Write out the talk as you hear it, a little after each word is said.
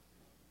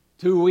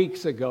2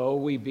 weeks ago,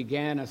 we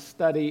began a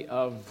study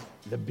of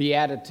the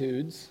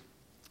Beatitudes,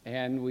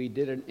 and we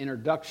did an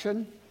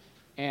introduction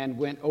and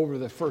went over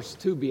the first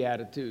two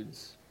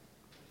Beatitudes.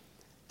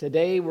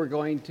 Today, we're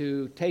going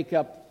to take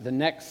up the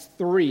next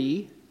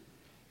three,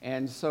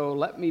 and so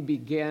let me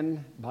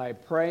begin by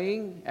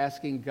praying,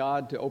 asking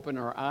God to open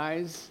our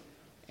eyes,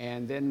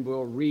 and then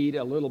we'll read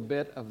a little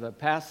bit of the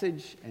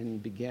passage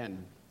and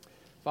begin.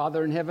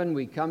 Father in heaven,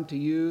 we come to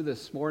you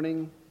this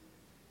morning.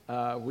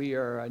 We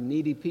are a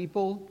needy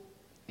people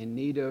in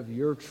need of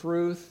your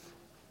truth,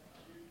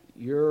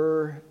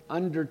 your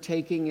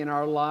undertaking in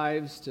our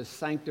lives to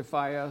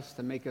sanctify us,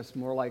 to make us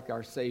more like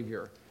our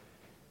Savior.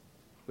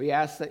 We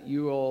ask that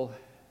you will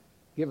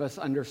give us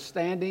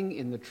understanding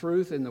in the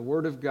truth, in the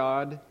Word of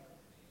God,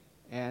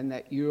 and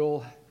that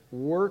you'll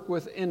work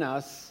within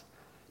us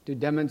to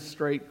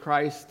demonstrate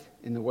Christ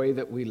in the way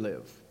that we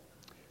live.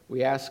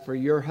 We ask for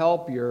your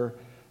help, your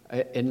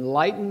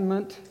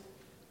enlightenment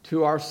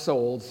to our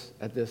souls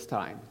at this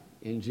time.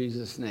 In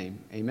Jesus' name,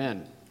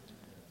 amen.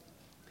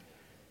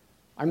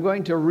 I'm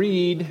going to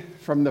read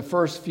from the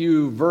first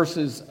few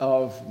verses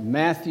of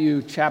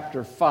Matthew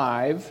chapter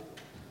 5.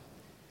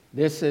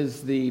 This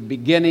is the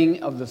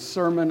beginning of the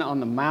Sermon on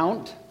the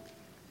Mount,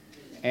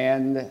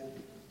 and it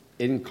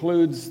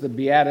includes the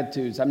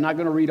Beatitudes. I'm not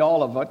going to read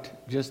all of it,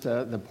 just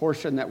the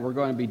portion that we're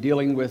going to be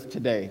dealing with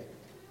today.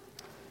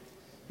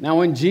 Now,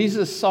 when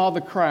Jesus saw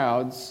the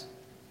crowds,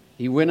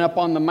 he went up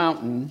on the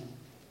mountain,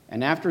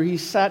 and after he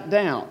sat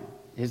down,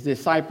 his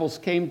disciples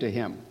came to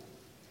him.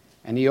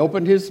 And he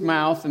opened his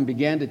mouth and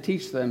began to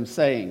teach them,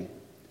 saying,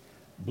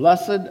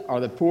 "Blessed are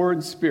the poor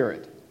in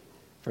spirit,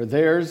 for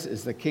theirs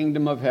is the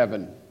kingdom of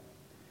heaven.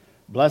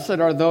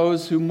 Blessed are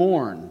those who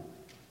mourn,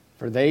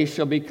 for they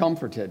shall be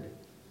comforted.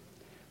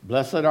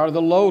 Blessed are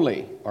the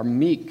lowly or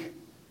meek,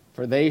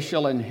 for they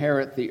shall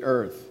inherit the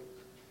earth.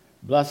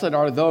 Blessed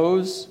are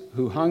those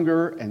who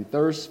hunger and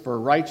thirst for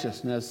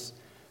righteousness,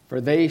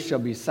 for they shall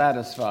be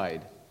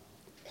satisfied.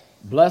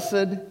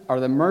 Blessed are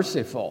the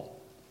merciful,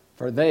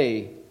 for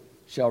they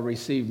shall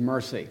receive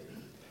mercy."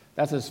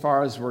 That's as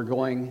far as we're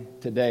going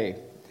today.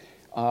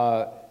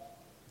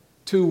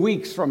 2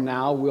 weeks from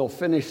now, we'll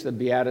finish the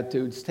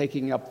Beatitudes,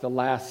 taking up the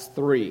last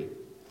three.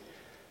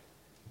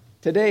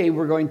 Today,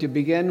 we're going to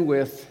begin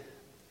with,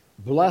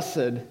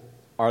 "Blessed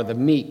are the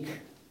meek."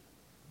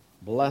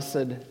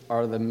 Blessed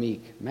are the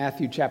meek.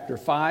 Matthew chapter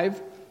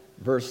 5,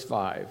 verse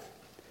 5.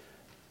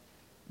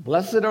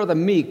 "Blessed are the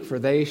meek, for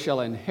they shall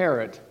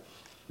inherit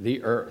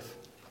the earth."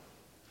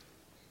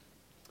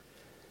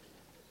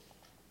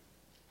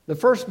 The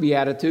first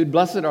beatitude,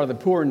 "Blessed are the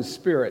poor in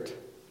spirit.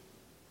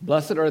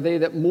 Blessed are they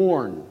that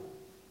mourn."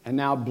 And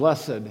now,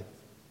 "Blessed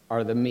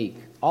are the meek."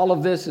 All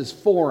of this is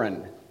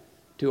foreign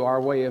to our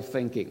way of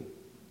thinking.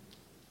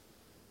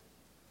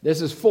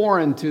 This is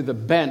foreign to the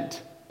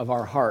bent of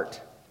our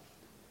heart.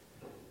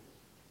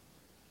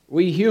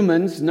 We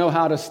humans know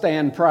how to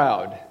stand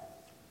proud,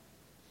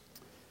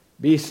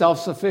 be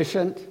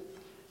self-sufficient,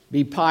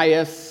 be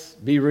pious,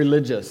 be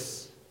religious.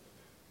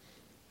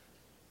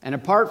 And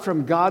apart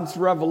from God's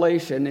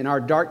revelation in our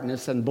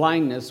darkness and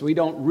blindness, we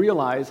don't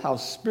realize how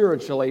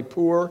spiritually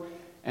poor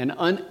and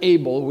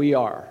unable we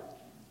are.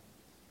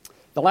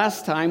 The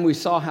last time we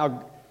saw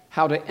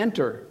how to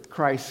enter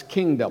Christ's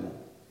kingdom,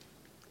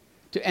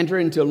 to enter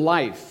into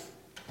life.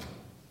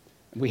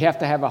 We have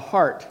to have a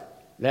heart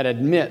that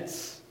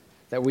admits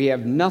that we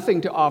have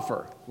nothing to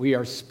offer. We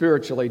are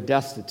spiritually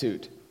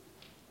destitute.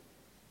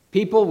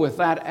 People with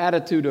that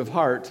attitude of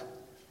heart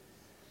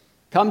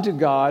come to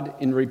God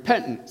in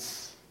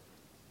repentance.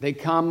 They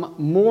come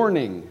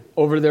mourning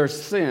over their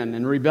sin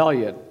and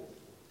rebellion.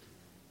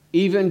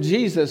 Even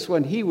Jesus,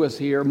 when he was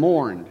here,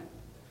 mourned.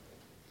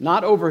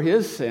 Not over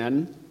his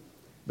sin,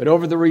 but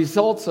over the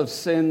results of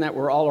sin that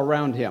were all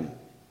around him.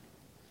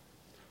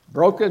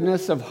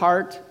 Brokenness of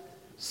heart,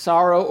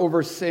 sorrow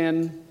over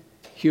sin,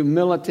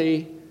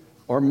 humility,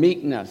 or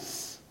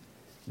meekness.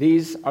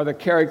 These are the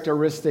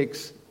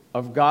characteristics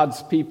of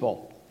God's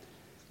people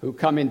who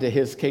come into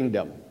his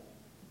kingdom.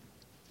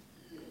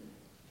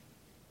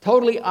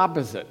 Totally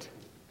opposite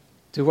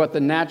to what the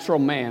natural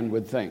man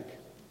would think.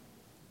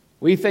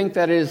 We think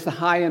that it is the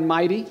high and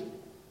mighty,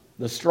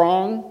 the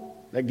strong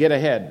that get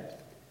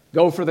ahead.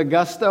 Go for the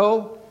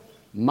gusto,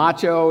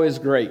 macho is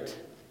great.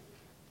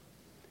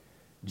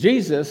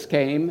 Jesus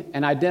came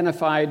and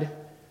identified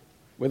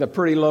with a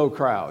pretty low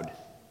crowd.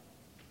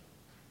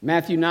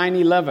 Matthew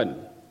 9:11,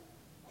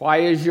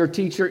 "Why is your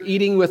teacher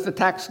eating with the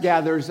tax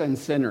gatherers and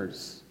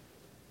sinners?"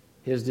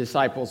 His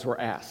disciples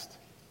were asked.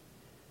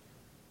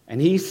 And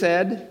he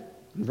said,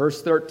 in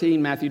verse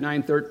 13, Matthew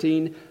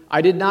 9:13,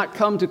 "I did not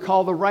come to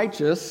call the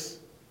righteous,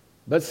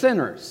 but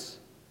sinners."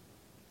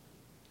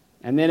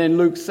 And then in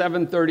Luke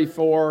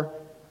 7:34,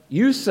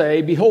 "You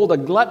say, behold, a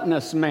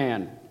gluttonous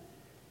man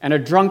and a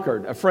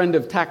drunkard, a friend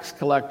of tax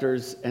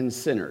collectors and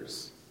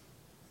sinners."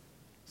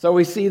 So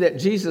we see that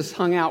Jesus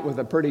hung out with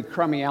a pretty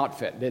crummy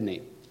outfit, didn't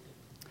he?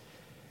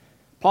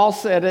 Paul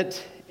said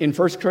it in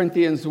 1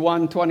 Corinthians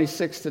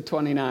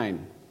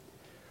 1:26-29.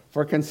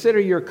 "For consider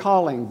your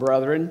calling,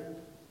 brethren,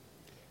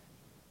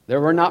 There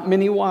were not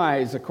many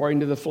wise according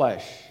to the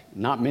flesh,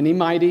 not many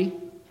mighty,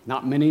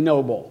 not many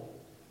noble.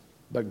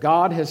 But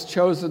God has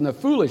chosen the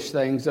foolish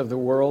things of the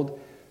world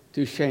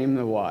to shame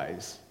the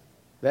wise,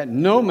 that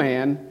no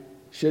man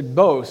should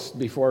boast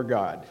before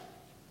God.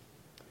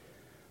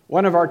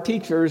 One of our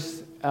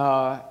teachers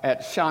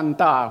at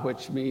Shanta,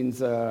 which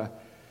means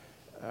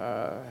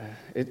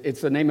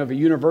it's the name of a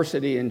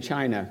university in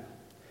China,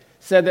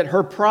 said that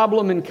her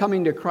problem in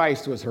coming to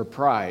Christ was her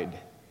pride.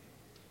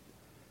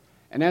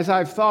 And as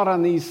I've thought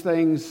on these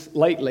things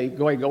lately,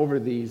 going over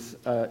these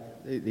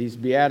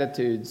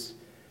Beatitudes,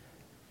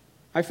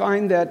 I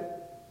find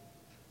that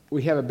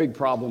we have a big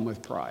problem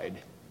with pride.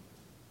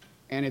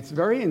 And it's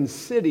very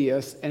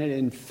insidious, and it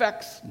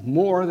infects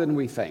more than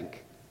we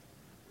think.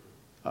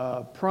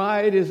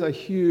 Pride is a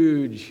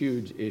huge,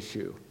 huge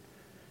issue.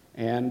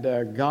 And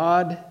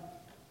God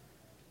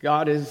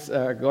is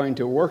going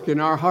to work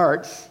in our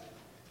hearts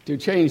to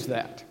change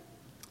that.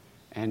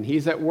 And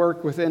He's at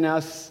work within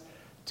us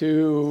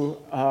to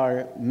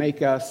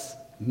make us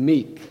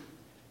meek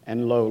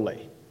and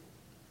lowly.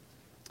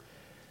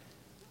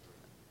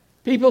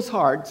 People's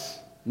hearts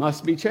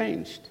must be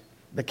changed.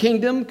 The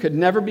kingdom could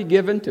never be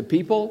given to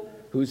people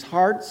whose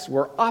hearts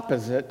were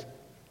opposite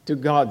to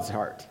God's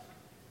heart.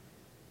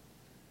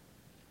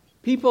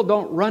 People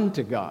don't run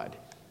to God.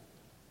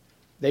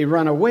 They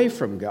run away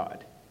from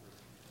God.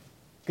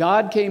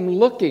 God came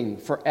looking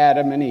for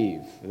Adam and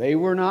Eve. They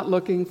were not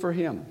looking for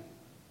Him.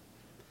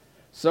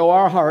 So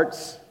our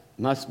hearts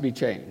must be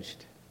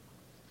changed.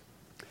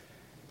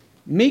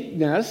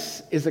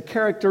 Meekness is a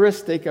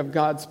characteristic of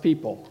God's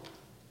people.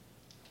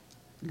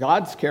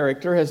 God's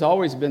character has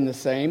always been the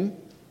same.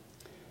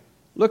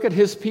 Look at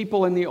His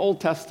people in the Old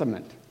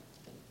Testament.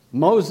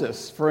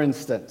 Moses, for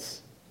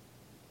instance.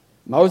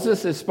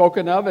 Moses is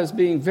spoken of as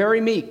being very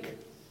meek,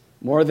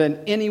 more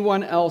than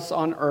anyone else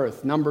on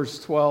earth. Numbers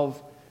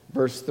 12,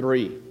 verse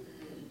 3.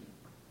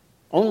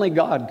 Only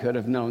God could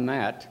have known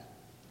that.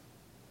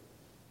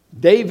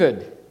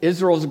 David,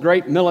 Israel's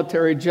great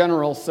military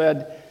general,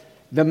 said,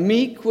 "The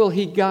meek will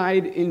He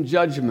guide in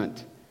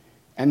judgment,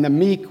 and the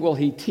meek will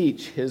He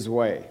teach His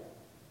way."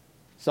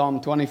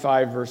 Psalm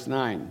 25, verse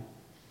 9.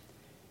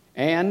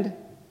 And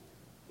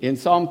in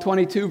Psalm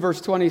 22,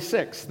 verse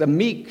 26, "The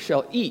meek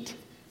shall eat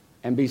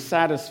and be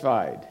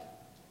satisfied."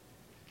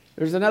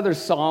 There's another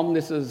psalm,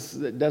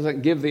 that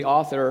doesn't give the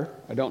author,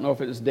 I don't know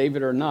if it is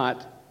David or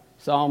not,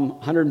 Psalm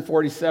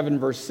 147,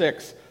 verse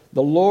 6,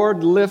 "The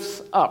Lord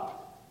lifts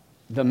up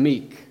the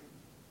meek."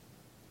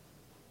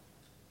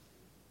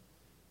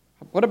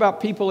 What about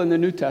people in the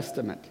New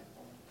Testament?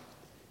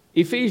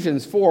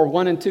 Ephesians 4,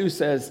 1 and 2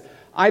 says,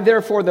 "I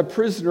therefore, the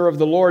prisoner of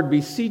the Lord,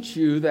 beseech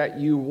you that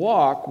you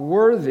walk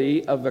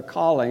worthy of the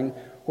calling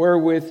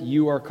wherewith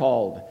you are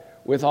called,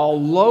 with all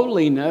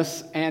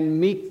lowliness and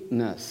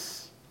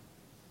meekness."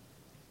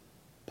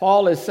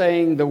 Paul is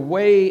saying the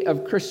way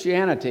of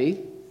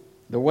Christianity,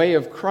 the way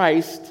of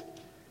Christ,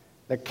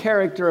 the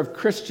character of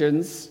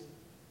Christians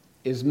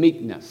is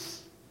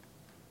meekness.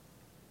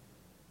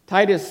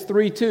 Titus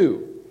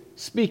 3:2,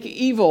 "Speak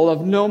evil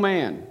of no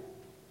man.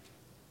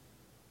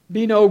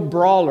 Be no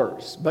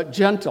brawlers, but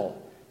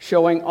gentle,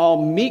 showing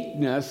all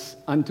meekness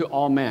unto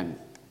all men."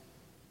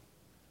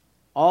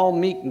 All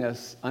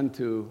meekness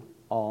unto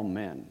all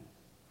men.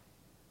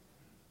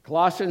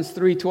 Colossians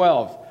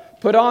 3:12,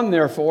 "Put on,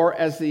 therefore,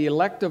 as the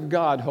elect of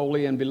God,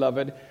 holy and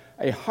beloved,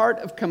 a heart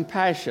of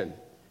compassion,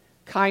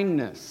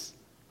 kindness,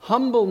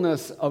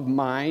 humbleness of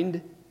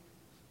mind,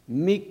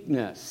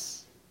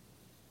 meekness."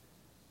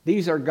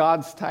 These are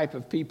God's type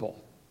of people.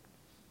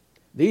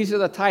 These are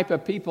the type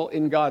of people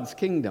in God's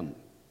kingdom.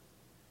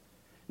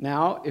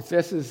 Now, if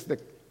this is the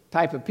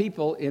type of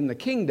people in the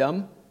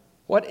kingdom,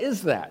 what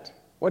is that?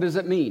 What does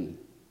it mean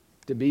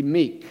to be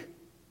meek?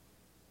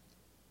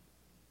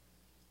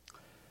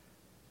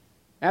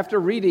 After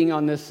reading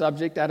on this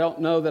subject, I don't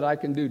know that I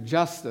can do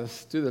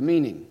justice to the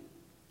meaning.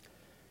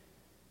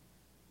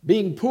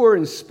 Being poor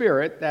in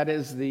spirit, that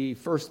is the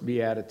first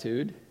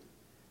beatitude,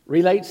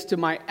 relates to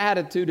my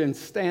attitude in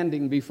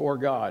standing before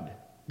God,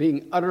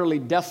 being utterly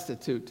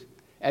destitute,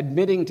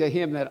 admitting to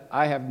Him that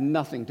I have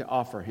nothing to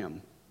offer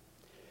Him.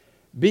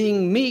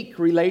 Being meek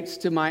relates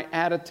to my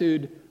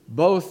attitude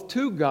both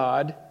to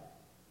God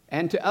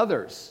and to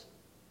others.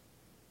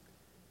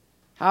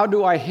 How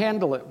do I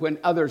handle it when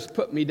others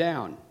put me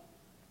down,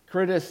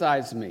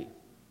 criticize me,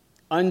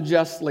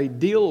 unjustly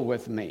deal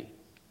with me?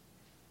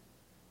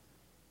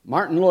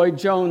 Martin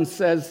Lloyd-Jones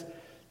says,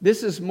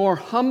 "This is more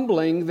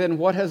humbling than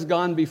what has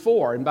gone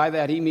before." And by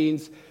that he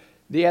means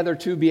the other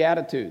two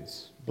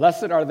Beatitudes.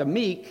 Blessed are the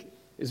meek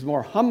is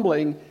more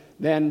humbling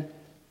than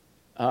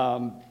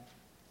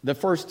the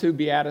first two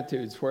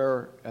Beatitudes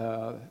where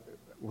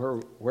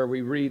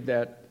we read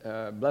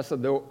that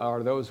blessed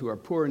are those who are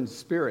poor in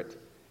spirit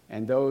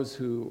and those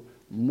who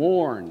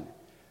mourn.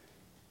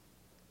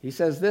 He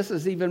says this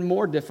is even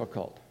more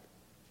difficult.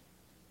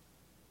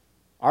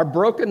 Our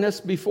brokenness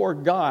before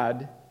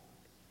God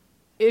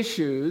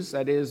issues,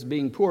 that is,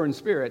 being poor in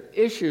spirit,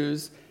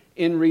 issues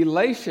in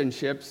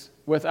relationships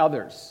with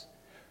others.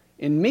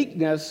 In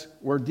meekness,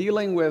 we're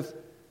dealing with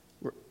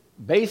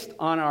based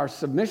on our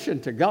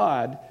submission to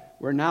God,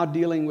 we're now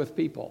dealing with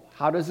people.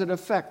 How does it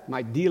affect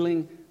my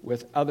dealing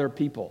with other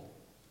people?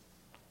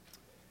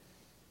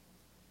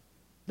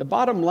 The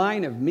bottom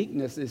line of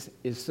meekness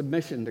is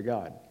submission to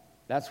God.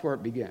 That's where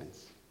it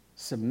begins.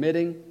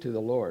 Submitting to the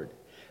Lord.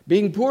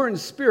 Being poor in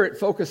spirit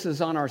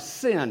focuses on our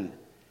sin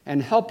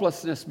and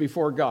helplessness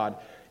before God,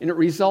 and it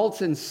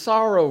results in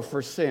sorrow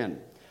for sin.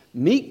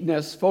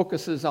 Meekness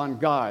focuses on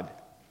God,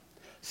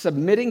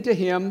 submitting to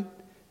Him,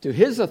 to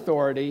His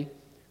authority,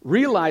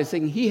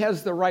 realizing He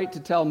has the right to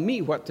tell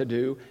me what to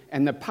do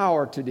and the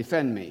power to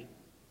defend me.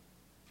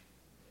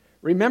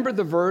 Remember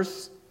the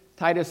verse,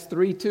 Titus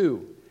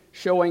 3:2,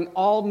 showing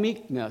all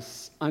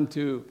meekness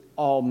unto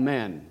all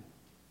men.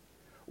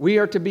 We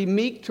are to be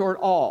meek toward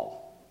all.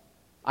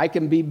 I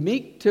can be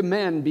meek to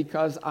men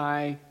because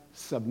I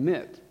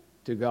submit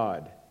to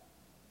God.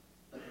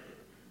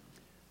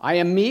 I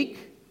am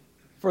meek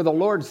for the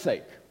Lord's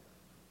sake.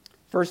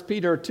 1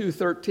 Peter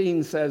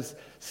 2:13 says,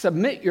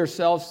 submit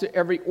yourselves to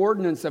every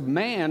ordinance of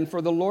man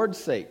for the Lord's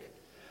sake.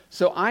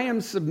 So I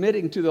am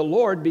submitting to the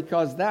Lord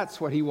because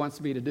that's what He wants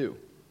me to do.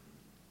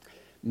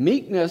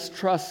 Meekness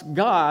trusts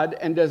God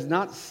and does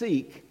not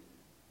seek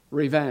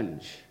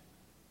revenge.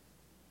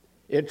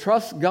 It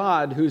trusts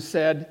God who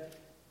said,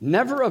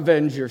 never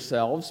avenge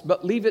yourselves,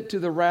 but leave it to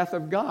the wrath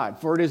of God.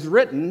 For it is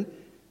written,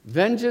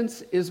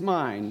 vengeance is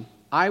mine,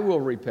 I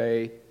will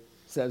repay,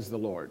 says the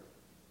Lord.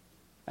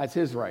 That's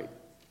His right.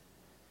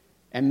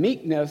 And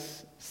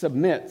meekness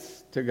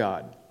submits to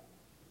God.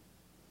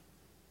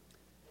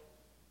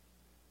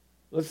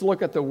 Let's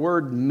look at the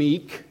word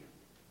meek.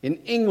 In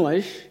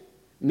English,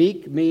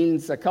 meek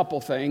means a couple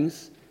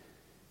things.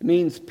 It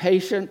means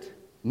patient,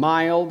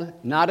 mild,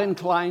 not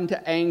inclined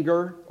to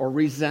anger or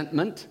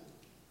resentment.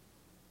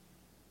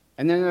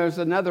 And then there's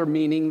another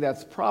meaning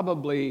that's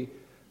probably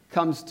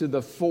comes to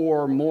the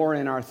fore more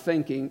in our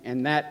thinking,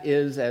 and that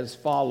is as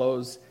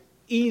follows: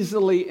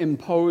 easily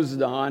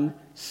imposed on,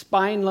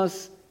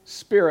 spineless,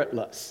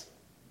 spiritless.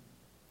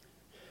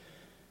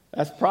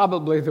 That's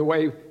probably the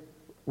way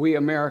we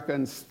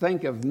Americans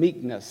think of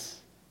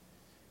meekness.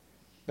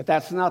 But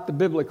that's not the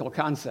biblical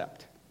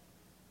concept.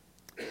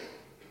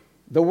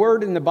 The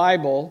word in the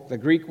Bible, the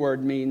Greek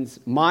word, means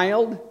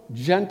mild,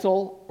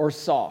 gentle, or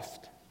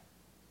soft.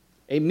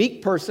 A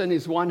meek person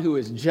is one who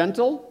is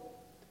gentle,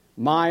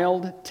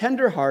 mild,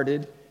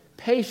 tender-hearted,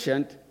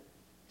 patient,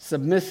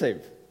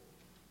 submissive.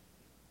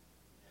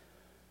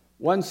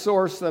 One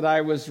source that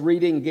I was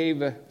reading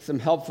gave some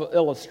helpful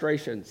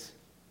illustrations.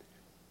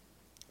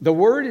 The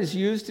word is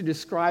used to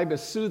describe a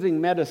soothing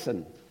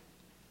medicine.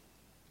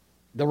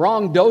 The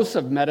wrong dose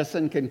of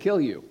medicine can kill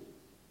you.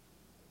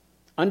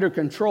 Under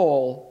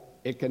control,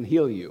 it can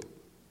heal you.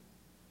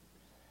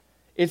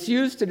 It's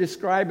used to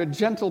describe a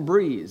gentle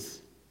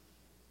breeze.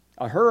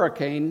 A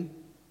hurricane,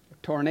 a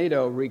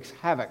tornado, wreaks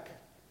havoc.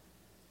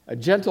 A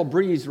gentle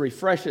breeze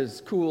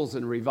refreshes, cools,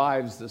 and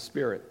revives the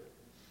spirit.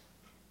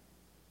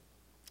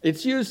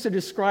 It's used to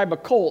describe a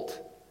colt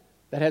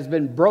that has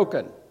been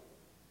broken.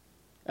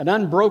 An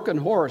unbroken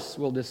horse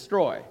will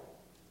destroy.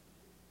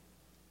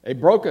 A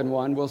broken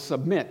one will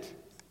submit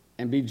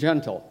and be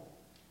gentle.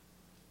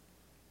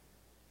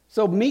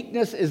 So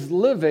meekness is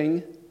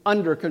living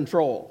under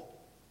control,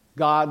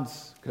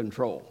 God's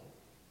control.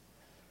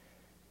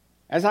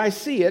 As I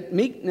see it,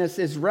 meekness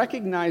is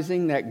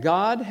recognizing that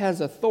God has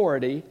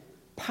authority,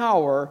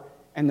 power,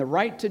 and the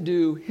right to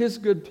do His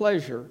good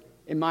pleasure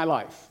in my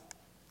life.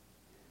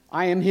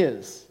 I am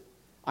His.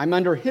 I'm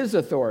under His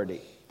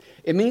authority.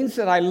 It means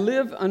that I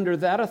live under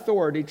that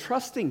authority,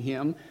 trusting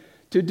Him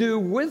to do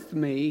with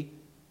me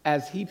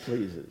as He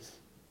pleases.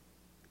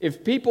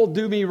 If people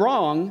do me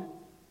wrong,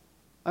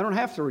 I don't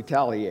have to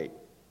retaliate.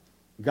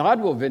 God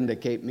will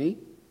vindicate me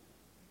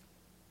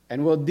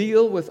and will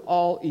deal with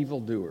all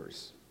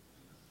evildoers.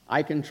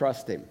 I can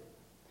trust Him.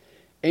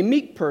 A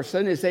meek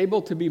person is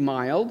able to be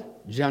mild,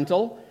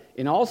 gentle,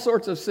 in all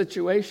sorts of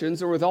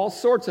situations or with all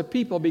sorts of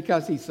people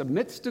because he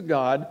submits to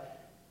God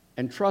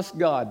and trusts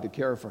God to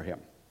care for him.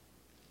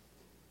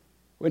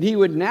 When he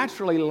would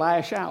naturally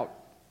lash out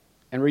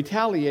and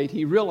retaliate,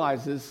 he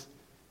realizes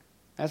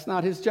that's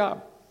not his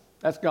job.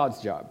 That's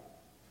God's job.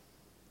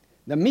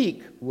 The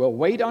meek will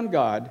wait on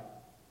God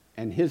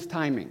and His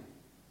timing.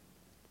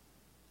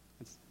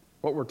 That's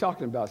what we're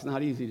talking about. It's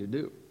not easy to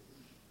do.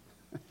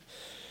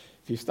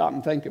 If you stop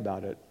and think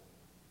about it,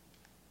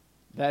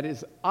 that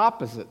is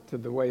opposite to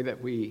the way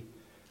that we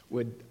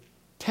would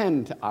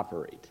tend to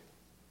operate.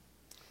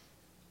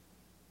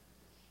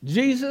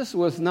 Jesus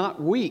was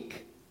not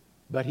weak,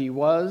 but He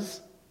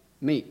was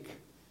meek.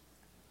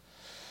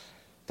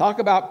 Talk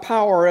about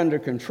power under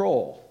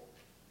control.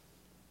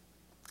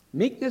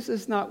 Meekness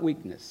is not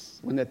weakness.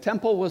 When the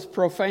temple was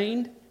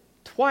profaned,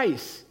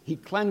 twice He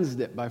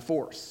cleansed it by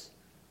force.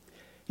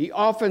 He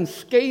often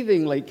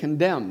scathingly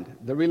condemned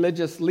the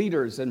religious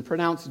leaders and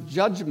pronounced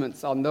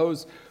judgments on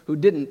those who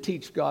didn't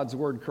teach God's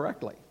word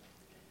correctly.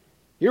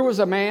 Here was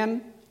a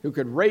man who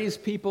could raise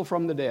people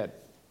from the dead.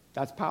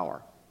 That's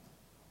power.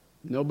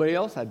 Nobody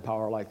else had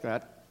power like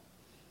that.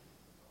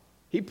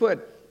 He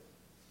put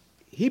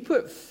he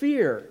put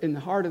fear in the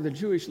heart of the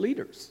Jewish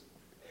leaders.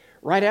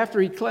 Right after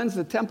he cleansed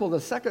the temple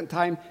the second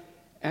time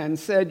and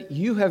said,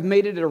 "You have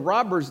made it a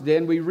robber's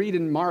den," we read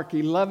in Mark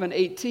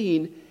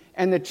 11:18,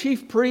 "And the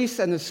chief priests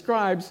and the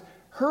scribes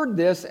heard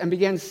this and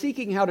began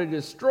seeking how to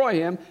destroy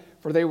him,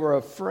 for they were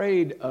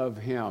afraid of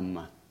him."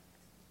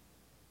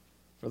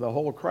 For the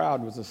whole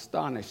crowd was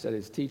astonished at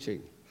his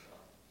teaching.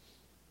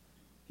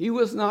 He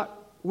was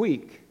not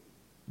weak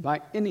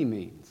by any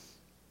means,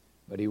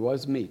 but he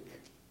was meek.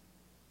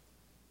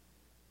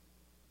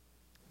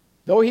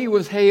 Though he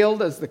was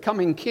hailed as the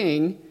coming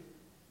king,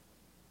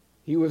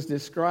 he was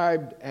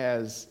described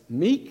as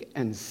meek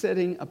and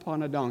sitting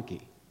upon a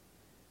donkey.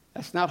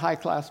 That's not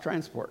high-class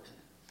transport.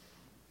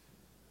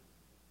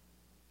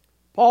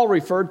 Paul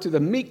referred to the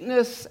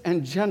meekness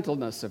and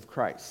gentleness of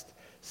Christ,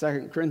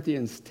 2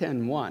 Corinthians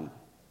 10:1.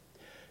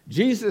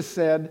 Jesus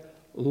said,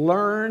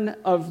 "Learn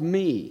of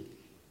me.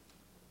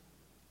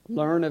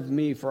 Learn of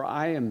me, for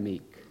I am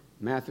meek,"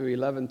 Matthew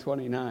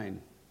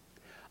 11:29.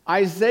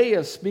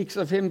 Isaiah speaks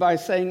of him by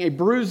saying, "A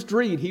bruised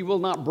reed he will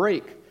not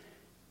break,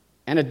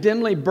 and a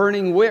dimly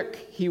burning wick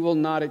he will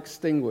not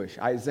extinguish,"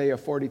 Isaiah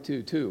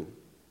 42:2.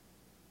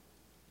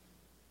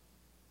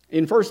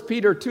 In 1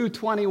 Peter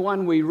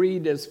 2:21 we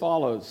read as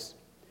follows,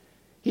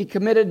 "He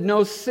committed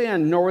no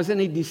sin, nor was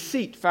any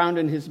deceit found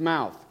in his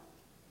mouth."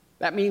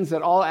 That means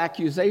that all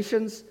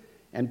accusations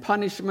and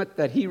punishment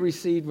that he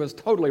received was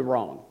totally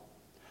wrong.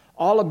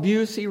 All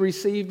abuse he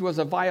received was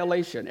a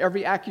violation.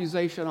 Every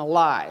accusation a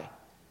lie.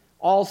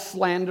 All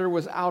slander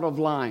was out of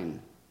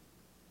line.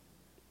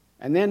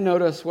 And then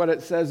notice what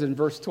it says in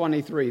verse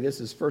 23.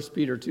 This is 1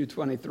 Peter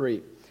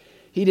 2:23.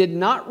 "He did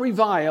not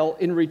revile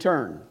in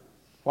return.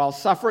 While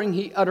suffering,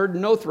 he uttered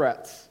no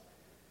threats."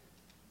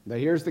 But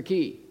here's the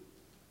key.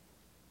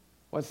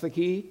 What's the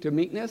key to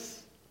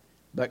meekness?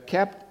 "But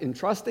kept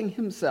entrusting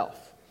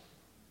himself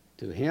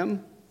to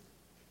him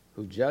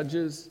who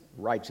judges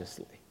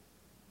righteously."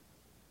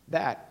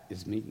 That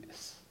is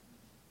meekness.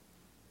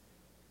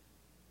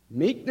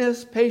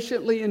 Meekness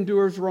patiently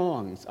endures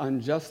wrongs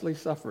unjustly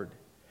suffered.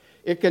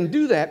 It can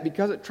do that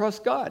because it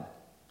trusts God.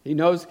 He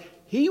knows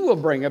he will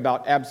bring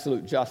about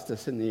absolute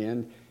justice in the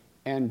end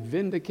and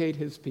vindicate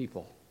his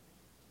people.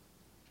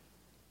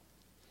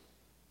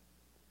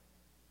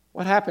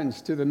 What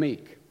happens to the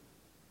meek?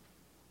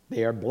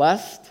 They are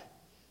blessed.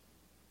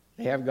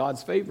 They have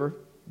God's favor.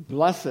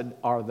 Blessed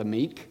are the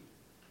meek.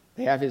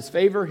 They have his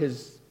favor,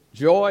 his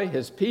joy,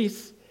 his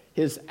peace,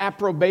 his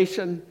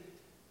approbation,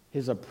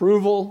 his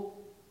approval,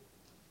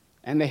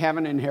 and they have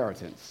an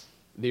inheritance,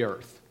 the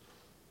earth.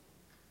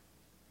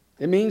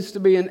 It means to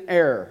be an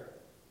heir,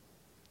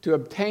 to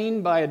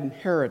obtain by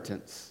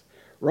inheritance.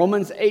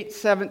 Romans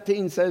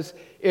 8:17 says,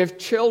 "If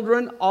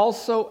children,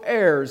 also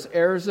heirs,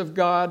 heirs of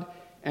God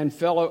and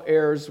fellow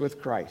heirs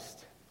with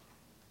Christ."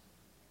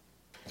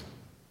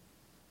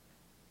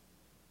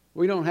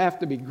 We don't have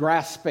to be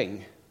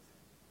grasping,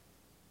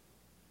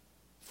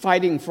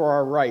 fighting for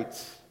our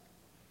rights.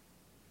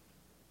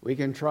 We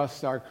can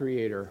trust our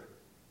Creator.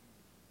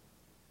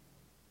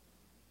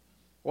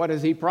 What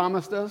has He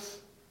promised us?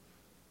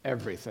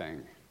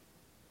 Everything.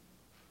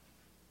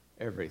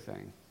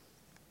 Everything.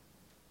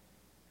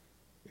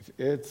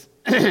 It's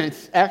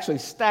actually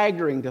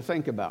staggering to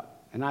think about,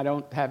 and I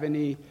don't have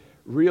any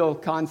real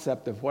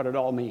concept of what it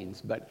all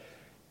means, but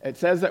it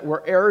says that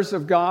we're heirs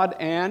of God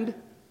and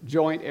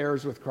joint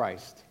heirs with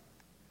Christ.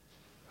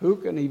 Who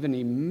can even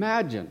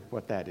imagine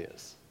what that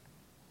is?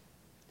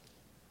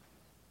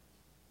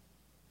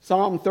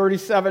 Psalm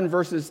 37,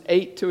 verses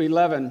 8 to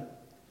 11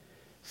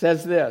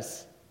 says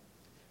this,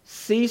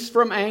 "Cease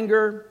from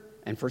anger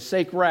and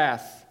forsake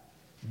wrath.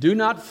 Do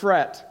not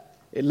fret.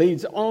 It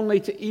leads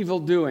only to evil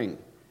doing.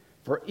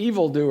 For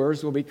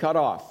evildoers will be cut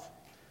off.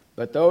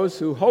 But those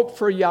who hope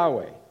for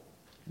Yahweh,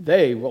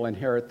 they will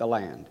inherit the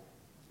land.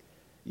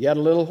 Yet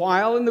a little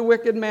while, and the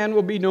wicked man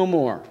will be no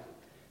more.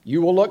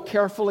 You will look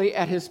carefully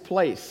at his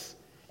place,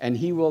 and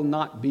he will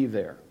not be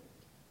there.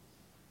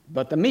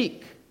 But the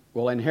meek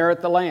will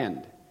inherit the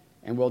land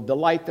and will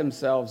delight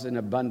themselves in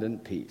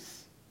abundant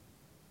peace."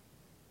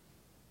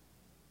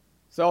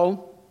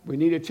 So, we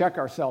need to check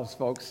ourselves,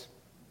 folks.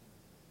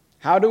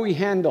 How do we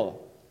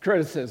handle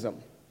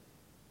criticism?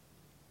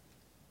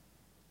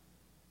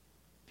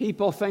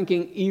 People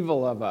thinking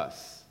evil of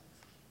us.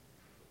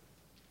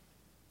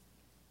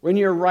 When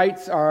your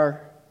rights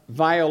are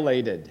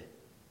violated,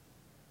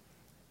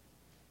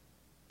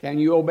 can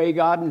you obey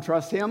God and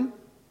trust Him?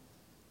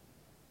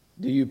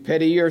 Do you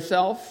pity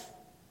yourself?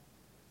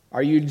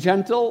 Are you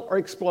gentle or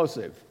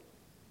explosive?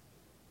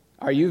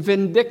 Are you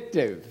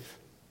vindictive?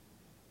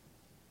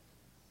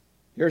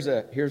 Here's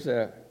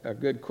a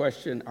good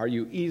question. Are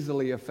you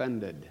easily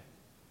offended?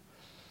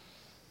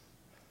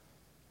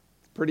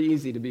 It's pretty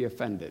easy to be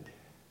offended.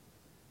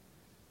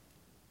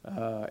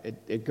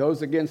 It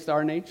goes against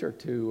our nature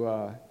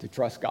to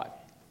trust God.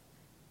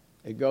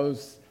 It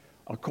goes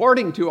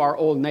according to our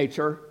old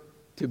nature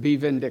to be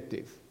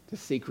vindictive, to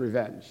seek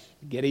revenge,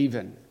 get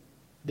even,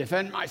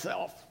 defend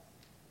myself.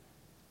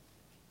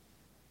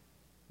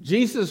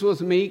 Jesus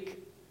was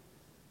meek,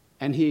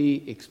 and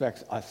He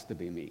expects us to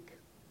be meek.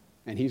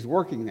 And he's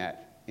working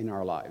that in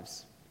our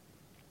lives.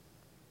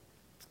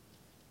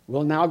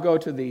 We'll now go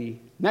to the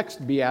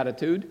next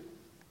beatitude.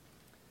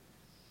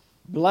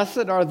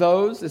 Blessed are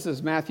those, this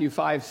is Matthew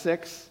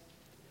 5:6.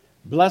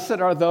 Blessed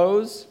are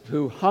those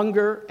who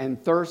hunger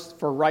and thirst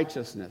for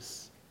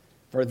righteousness,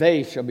 for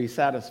they shall be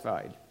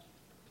satisfied.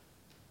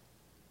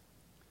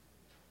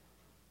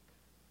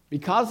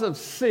 Because of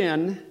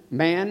sin,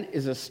 man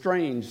is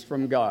estranged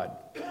from God.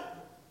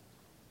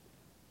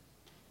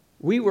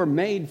 We were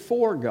made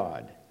for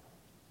God.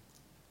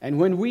 And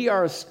when we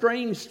are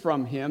estranged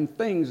from Him,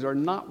 things are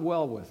not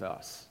well with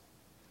us.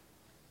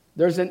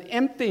 There's an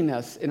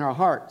emptiness in our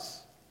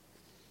hearts,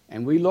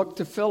 and we look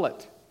to fill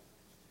it.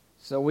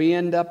 So we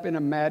end up in a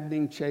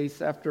maddening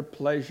chase after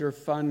pleasure,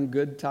 fun,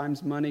 good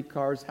times, money,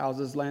 cars,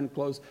 houses, land,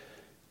 clothes,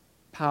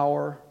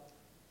 power,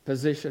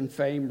 position,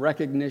 fame,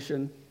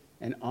 recognition,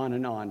 and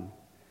on,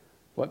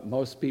 what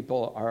most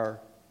people are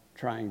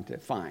trying to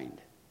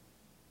find.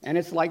 And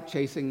it's like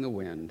chasing the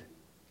wind.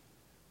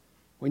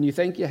 When you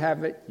think you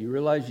have it, you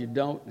realize you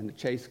don't, and the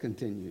chase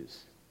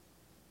continues.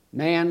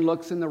 Man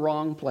looks in the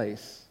wrong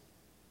place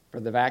for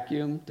the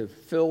vacuum to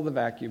fill the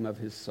vacuum of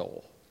his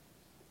soul.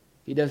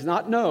 He does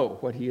not know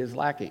what he is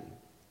lacking,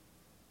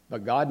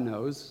 but God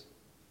knows,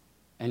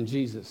 and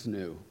Jesus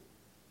knew.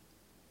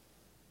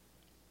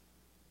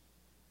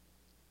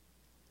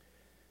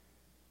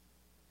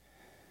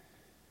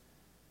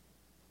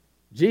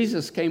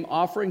 Jesus came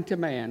offering to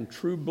man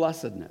true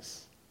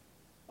blessedness,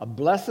 a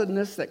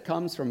blessedness that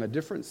comes from a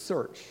different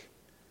search,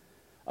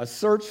 a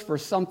search for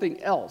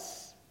something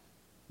else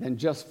than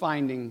just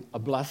finding a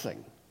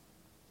blessing.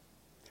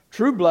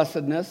 True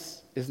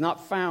blessedness is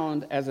not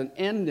found as an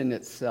end in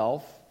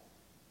itself,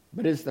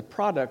 but is the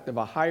product of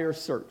a higher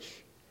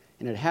search,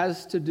 and it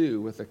has to do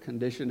with the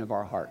condition of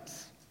our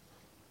hearts.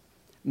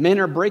 Men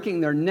are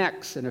breaking their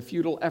necks in a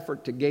futile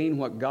effort to gain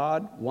what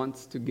God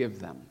wants to give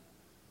them.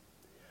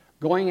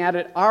 Going at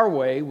it our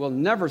way will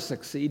never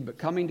succeed, but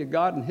coming to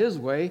God in His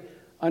way,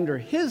 under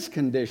His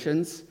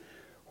conditions,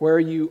 where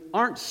you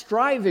aren't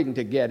striving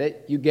to get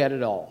it, you get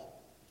it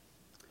all.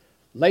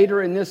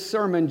 Later in this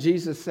sermon,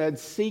 Jesus said,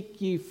 "Seek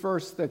ye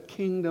first the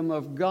kingdom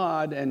of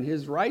God and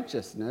His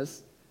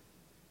righteousness,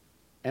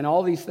 and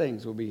all these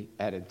things will be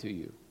added to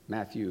you."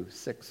 Matthew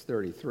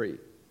 6:33.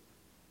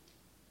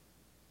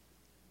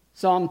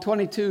 Psalm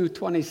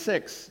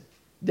 22:26,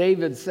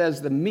 David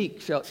says, "The meek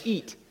shall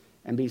eat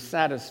and be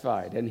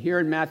satisfied." And here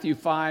in Matthew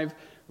 5,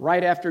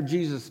 right after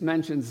Jesus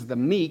mentions the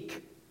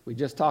meek, we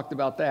just talked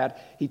about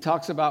that, he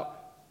talks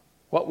about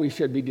what we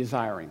should be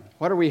desiring.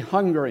 What are we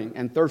hungering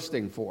and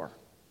thirsting for?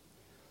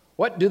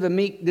 What do the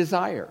meek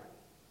desire?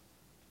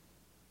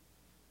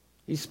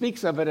 He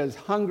speaks of it as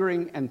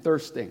hungering and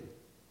thirsting.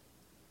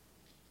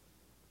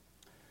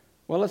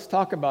 Well, let's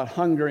talk about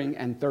hungering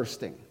and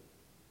thirsting.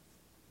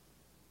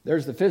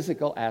 There's the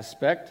physical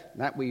aspect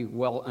that we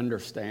well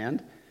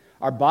understand.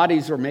 Our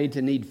bodies are made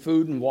to need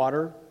food and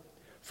water.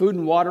 Food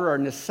and water are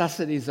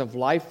necessities of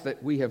life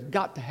that we have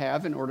got to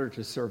have in order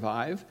to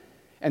survive.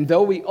 And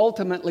though we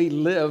ultimately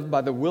live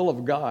by the will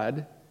of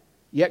God,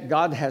 yet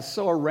God has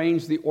so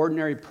arranged the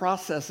ordinary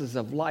processes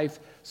of life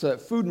so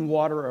that food and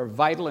water are of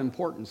vital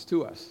importance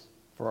to us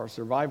for our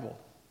survival.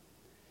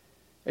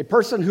 A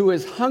person who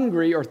is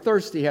hungry or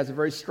thirsty has a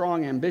very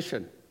strong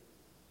ambition.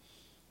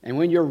 And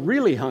when you're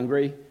really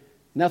hungry,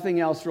 nothing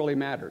else really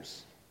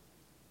matters.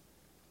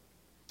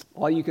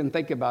 All you can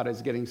think about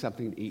is getting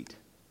something to eat.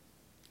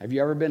 Have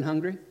you ever been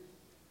hungry?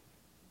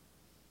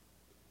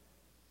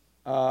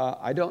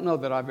 I don't know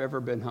that I've ever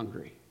been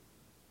hungry.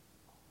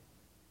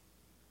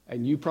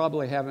 And you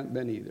probably haven't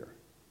been either.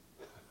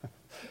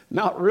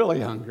 Not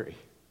really hungry.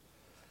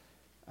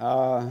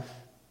 The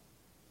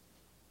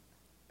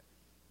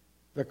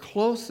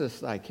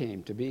closest I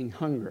came to being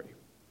hungry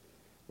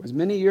was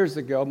many years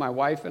ago. My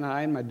wife and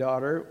I and my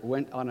daughter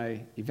went on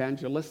an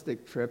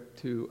evangelistic trip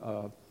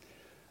to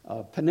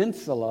a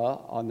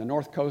peninsula on the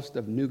north coast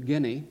of New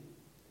Guinea.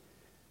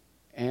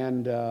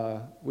 And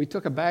we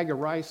took a bag of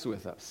rice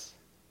with us.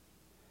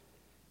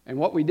 And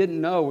what we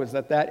didn't know was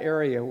that that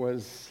area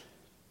was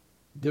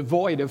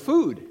devoid of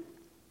food.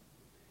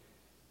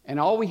 And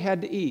all we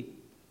had to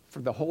eat for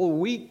the whole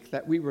week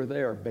that we were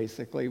there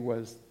basically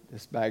was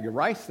this bag of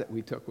rice that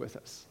we took with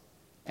us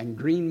and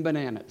green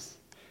bananas.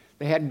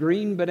 They had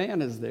green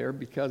bananas there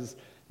because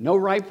no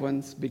ripe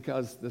ones,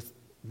 because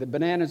the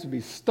bananas would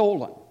be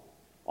stolen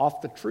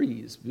off the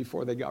trees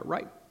before they got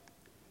ripe.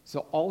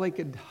 So all they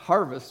could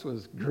harvest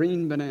was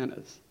green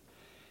bananas.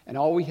 And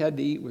all we had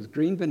to eat was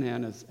green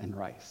bananas and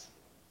rice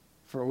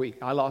for a week.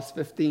 I lost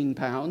 15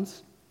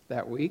 pounds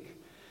that week.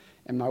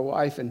 And my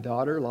wife and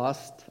daughter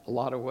lost a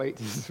lot of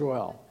weight as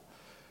well.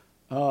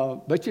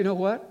 But you know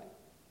what?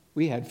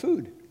 We had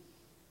food.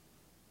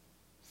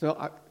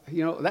 So,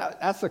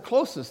 that's the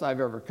closest I've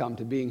ever come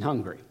to being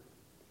hungry.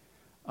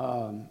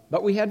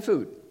 But we had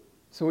food.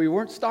 So we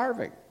weren't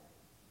starving.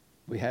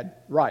 We had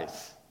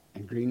rice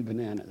and green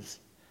bananas.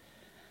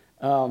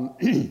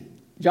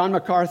 John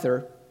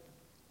MacArthur,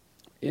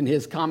 in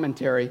his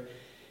commentary,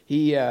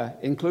 he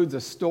includes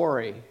a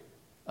story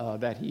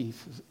that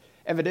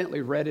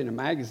evidently read in a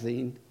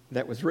magazine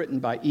that was written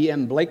by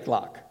E.M.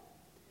 Blakelock.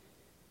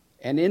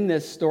 And in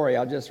this story,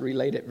 I'll just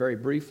relate it very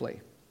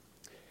briefly.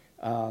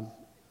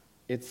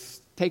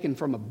 It's taken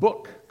from a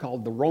book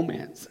called The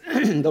Romance,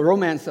 The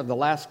Romance of the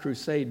Last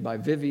Crusade by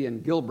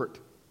Vivian Gilbert.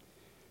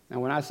 Now,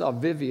 when I saw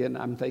Vivian,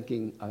 I'm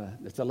thinking,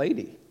 it's a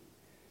lady.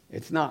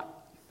 It's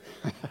not.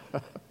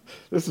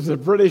 This is a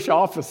British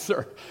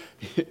officer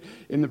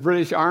in the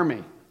British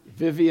Army,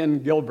 Vivian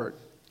Gilbert,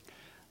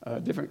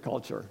 different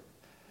culture.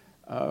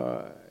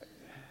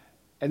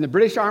 And the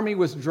British Army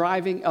was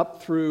driving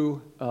up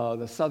through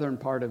the southern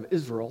part of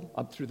Israel,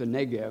 up through the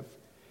Negev,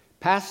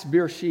 past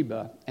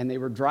Beersheba, and they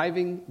were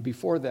driving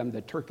before them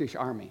the Turkish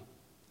army.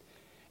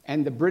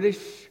 And the British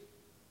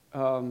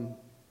ran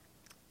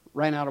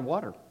out of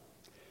water.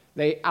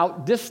 They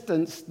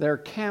outdistanced their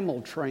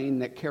camel train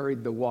that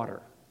carried the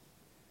water.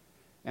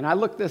 And I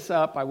looked this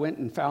up. I went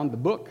and found the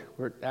book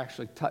where it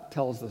actually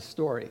tells the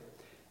story.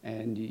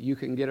 And you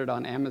can get it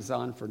on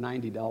Amazon for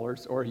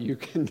 $90, or you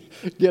can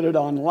get it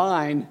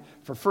online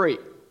for free.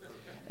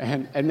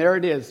 And there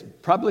it is,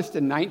 published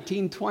in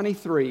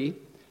 1923,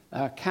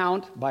 an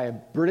account by a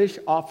British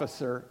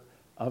officer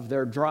of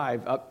their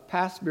drive up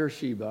past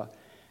Beersheba,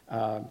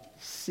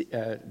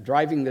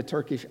 driving the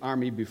Turkish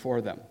army before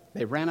them.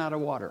 They ran out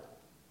of water.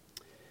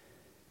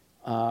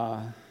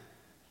 And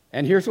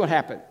here's what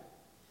happened.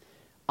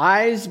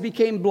 Eyes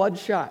became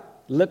bloodshot,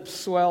 lips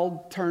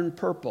swelled, turned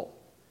purple.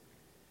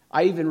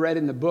 I even read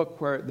in the book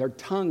where their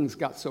tongues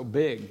got so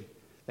big,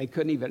 they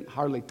couldn't even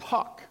hardly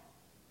talk.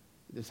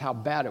 This is how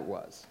bad it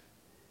was.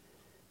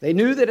 They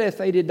knew that if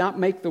they did not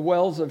make the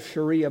wells of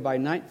Sharia by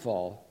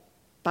nightfall,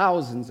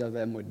 thousands of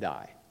them would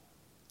die.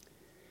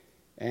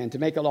 And to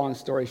make a long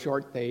story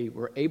short, they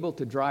were able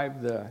to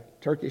drive the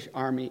Turkish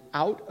army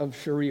out of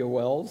Sharia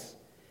wells.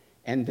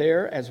 And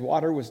there, as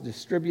water was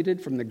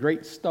distributed from the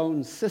great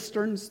stone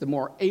cisterns, the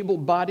more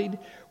able-bodied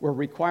were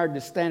required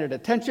to stand at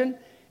attention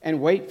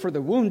and wait for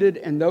the wounded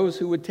and those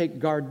who would take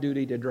guard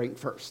duty to drink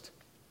first.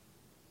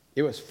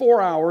 It was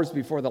 4 hours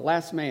before the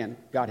last man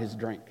got his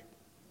drink.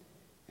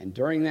 And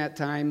during that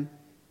time,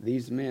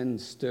 these men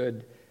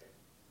stood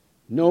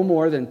no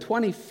more than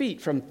 20 feet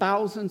from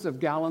thousands of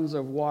gallons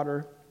of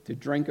water, to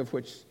drink of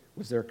which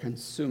was their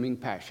consuming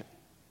passion.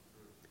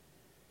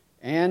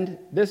 And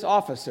this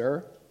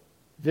officer,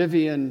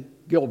 Vivian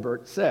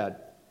Gilbert, said,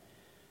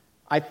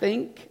 I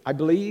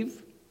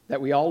believe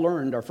that we all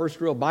learned our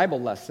first real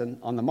Bible lesson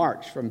on the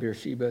march from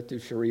Beersheba to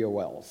Sharia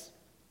wells.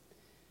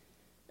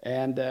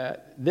 And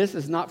this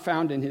is not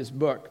found in his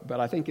book, but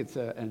I think it's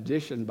an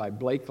addition by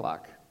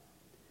Blakelock.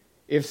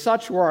 If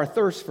such were our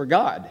thirst for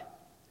God,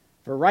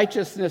 for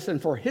righteousness and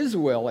for His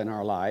will in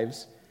our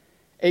lives,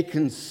 a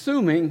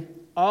consuming,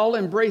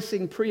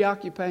 all-embracing,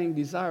 preoccupying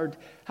desire,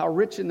 how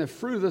rich in the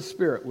fruit of the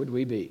Spirit would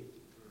we be?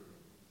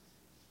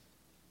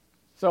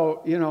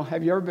 So,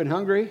 have you ever been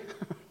hungry?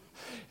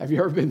 Have you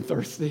ever been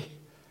thirsty?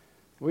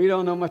 We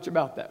don't know much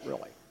about that,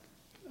 really.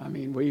 I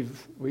mean,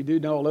 we do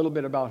know a little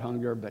bit about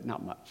hunger, but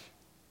not much.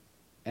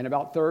 And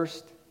about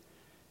thirst,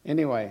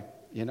 anyway,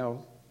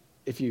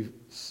 if you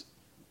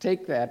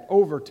take that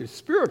over to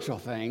spiritual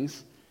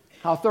things,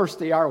 how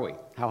thirsty are we?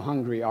 How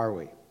hungry are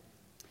we?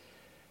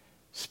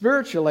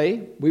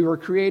 Spiritually, we were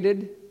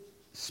created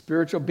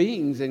spiritual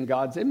beings in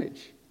God's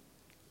image.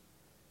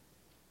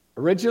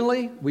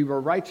 Originally, we were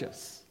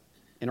righteous,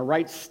 in a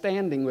right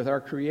standing with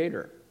our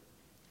Creator.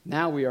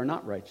 Now we are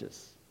not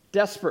righteous,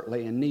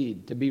 desperately in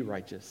need to be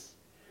righteous.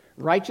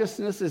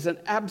 Righteousness is an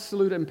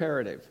absolute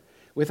imperative.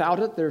 Without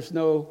it, there's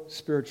no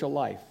spiritual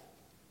life,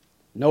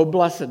 no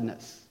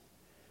blessedness.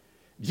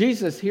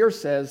 Jesus here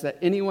says that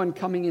anyone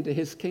coming into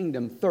His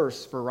kingdom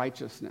thirsts for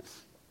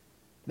righteousness.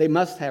 They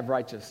must have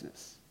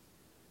righteousness.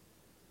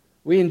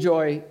 We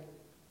enjoy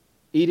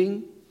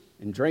eating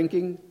and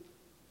drinking,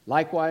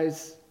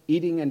 likewise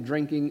eating and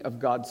drinking of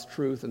God's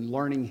truth and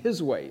learning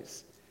His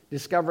ways,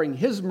 discovering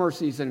His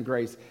mercies and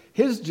grace,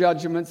 His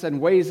judgments and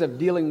ways of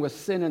dealing with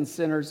sin and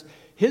sinners,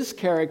 His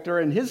character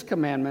and His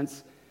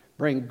commandments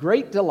bring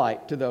great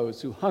delight to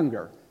those who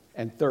hunger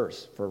and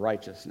thirst for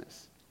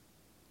righteousness.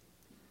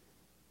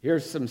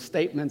 Here's some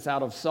statements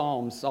out of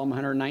Psalms, Psalm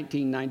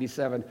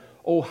 119:97.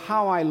 Oh,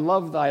 how I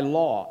love thy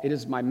law. It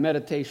is my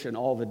meditation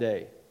all the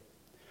day.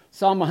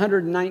 Psalm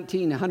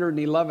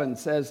 119:111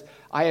 says,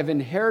 I have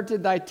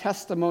inherited thy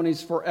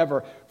testimonies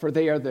forever, for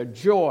they are the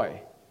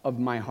joy of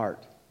my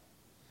heart.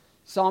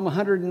 Psalm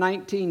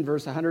 119,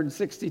 verse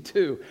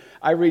 162,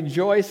 I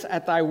rejoice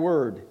at thy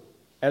word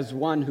as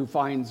one who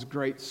finds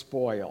great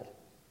spoil.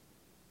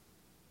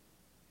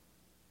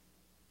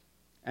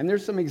 And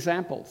there's some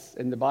examples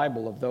in the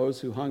Bible of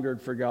those who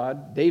hungered for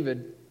God.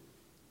 David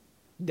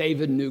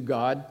knew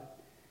God.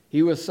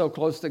 He was so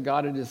close to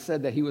God, it is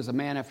said that he was a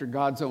man after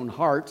God's own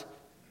heart.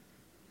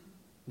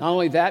 Not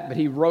only that, but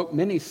he wrote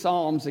many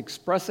psalms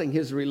expressing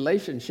his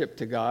relationship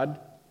to God.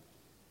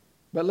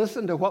 But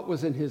listen to what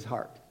was in his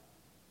heart.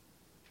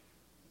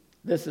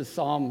 This is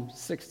Psalm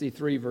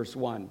 63, verse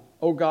 1.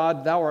 O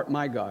God, thou art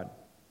my God.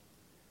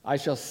 I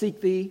shall seek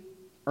thee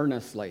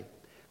earnestly.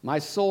 My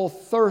soul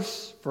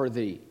thirsts for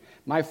thee.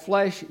 My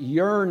flesh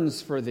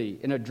yearns for thee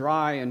in a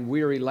dry and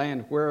weary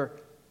land where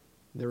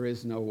there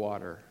is no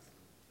water.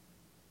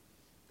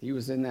 He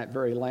was in that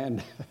very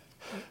land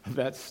of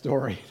that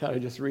story that I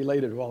just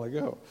related a while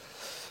ago.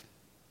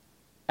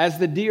 As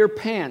the deer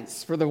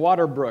pants for the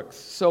water brooks,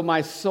 so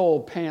my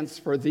soul pants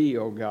for thee,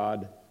 O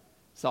God.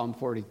 Psalm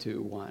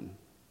 42:1.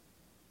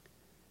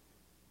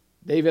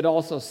 David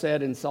also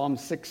said in Psalm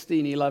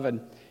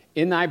 16:11,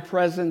 in thy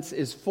presence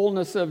is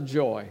fullness of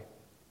joy.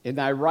 In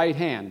thy right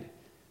hand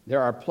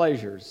there are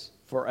pleasures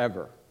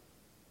forever.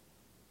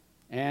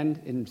 And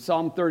in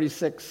Psalm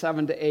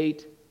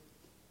 36:7-8,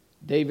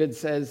 David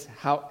says,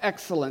 how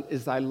excellent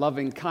is thy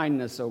loving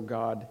kindness, O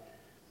God.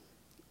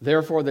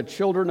 Therefore the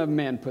children of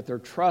men put their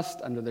trust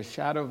under the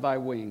shadow of thy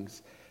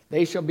wings.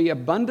 They shall be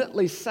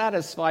abundantly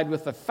satisfied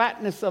with the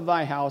fatness of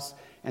thy house,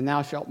 and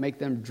thou shalt make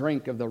them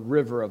drink of the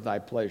river of thy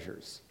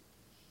pleasures.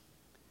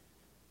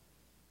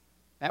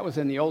 That was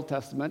in the Old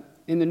Testament.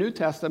 In the New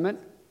Testament,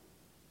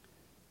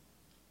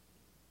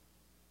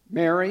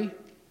 Mary,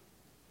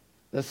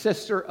 the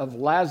sister of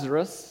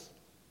Lazarus,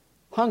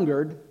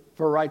 hungered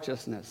for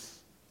righteousness.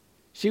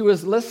 She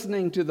was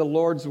listening to the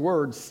Lord's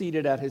word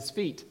seated at his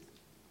feet.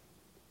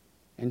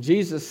 And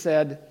Jesus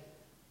said,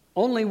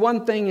 only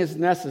one thing is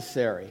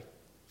necessary,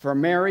 for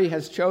Mary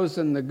has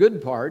chosen the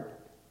good part,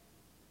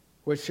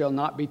 which shall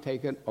not be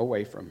taken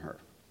away from her.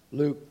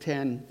 Luke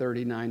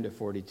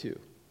 10:39-42.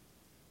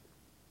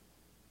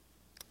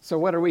 So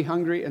what are we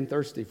hungry and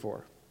thirsty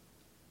for?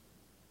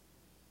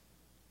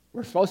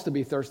 We're supposed to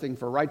be thirsting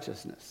for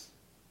righteousness,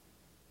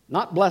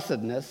 not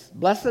blessedness.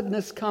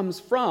 Blessedness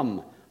comes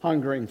from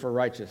hungering for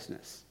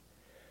righteousness.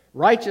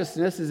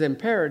 Righteousness is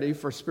imperative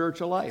for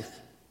spiritual life.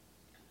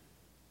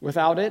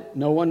 Without it,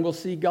 no one will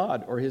see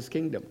God or his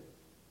kingdom.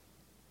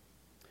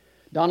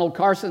 Donald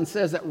Carson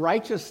says that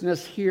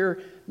righteousness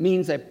here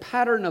means a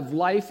pattern of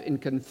life in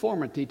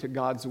conformity to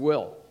God's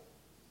will.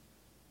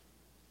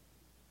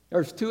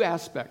 There's two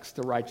aspects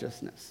to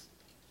righteousness.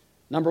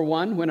 Number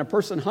one, when a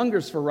person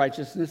hungers for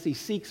righteousness, he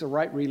seeks a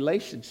right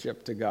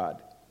relationship to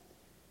God.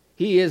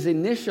 He is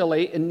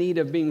initially in need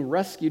of being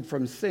rescued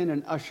from sin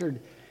and ushered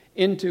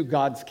into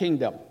God's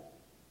kingdom.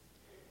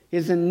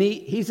 He's in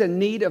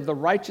need of the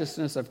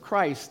righteousness of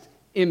Christ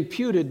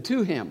imputed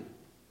to him.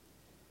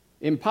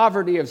 In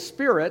poverty of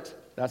spirit,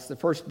 that's the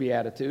first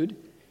beatitude,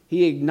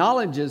 he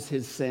acknowledges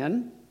his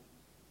sin.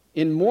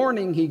 In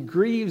mourning, he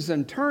grieves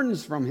and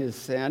turns from his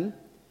sin.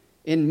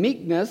 In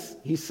meekness,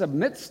 he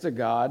submits to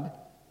God,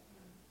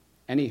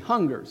 and he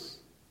hungers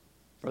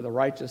for the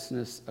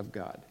righteousness of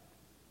God.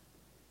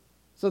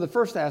 So the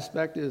first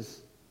aspect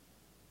is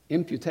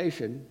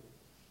imputation,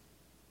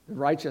 the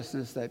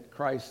righteousness that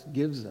Christ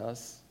gives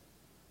us.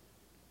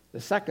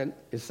 The second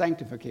is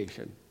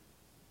sanctification.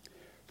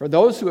 For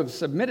those who have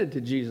submitted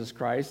to Jesus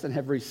Christ and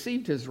have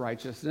received his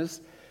righteousness,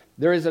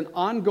 there is an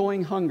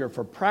ongoing hunger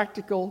for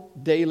practical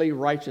daily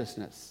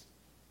righteousness.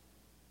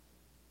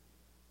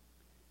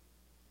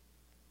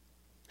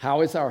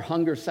 How is our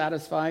hunger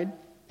satisfied?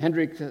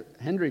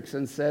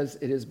 Hendrickson says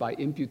it is by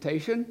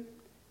imputation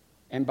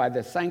and by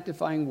the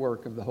sanctifying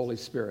work of the Holy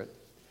Spirit.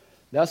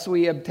 Thus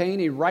we obtain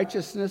a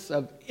righteousness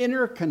of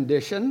inner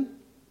condition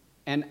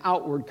and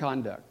outward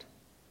conduct.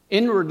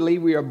 Inwardly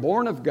we are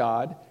born of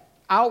God.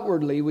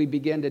 Outwardly we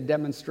begin to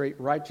demonstrate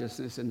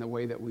righteousness in the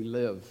way that we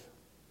live.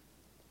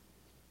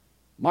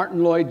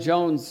 Martin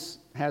Lloyd-Jones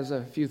has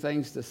a few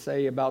things to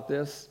say about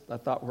this I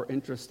thought were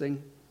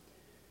interesting.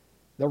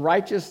 The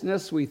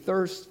righteousness we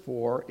thirst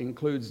for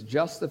includes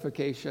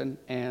justification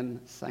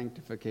and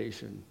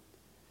sanctification.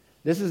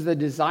 This is the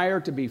desire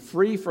to be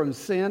free from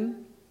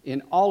sin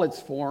in all its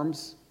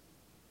forms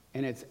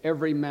and its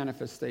every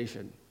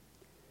manifestation.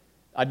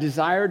 A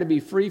desire to be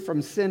free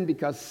from sin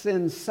because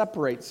sin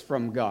separates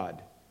from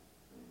God.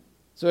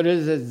 So it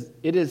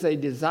is a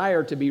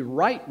desire to be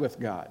right with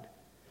God.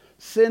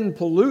 Sin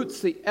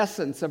pollutes the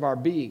essence of our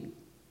being,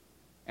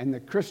 and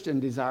the Christian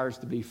desires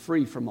to be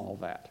free from all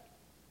that.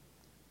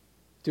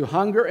 To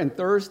hunger and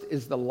thirst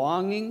is the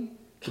longing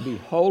to be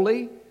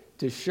holy,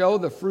 to show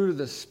the fruit of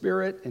the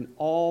Spirit in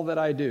all that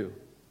I do.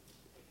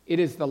 It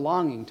is the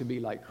longing to be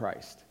like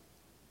Christ.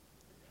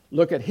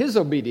 Look at his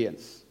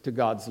obedience to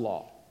God's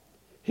law,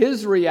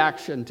 his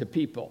reaction to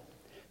people,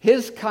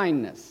 his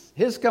kindness,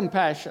 his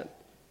compassion,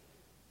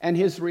 and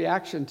his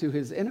reaction to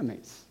his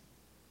enemies.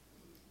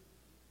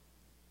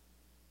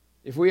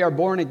 If we are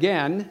born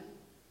again,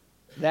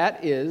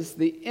 that is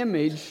the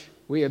image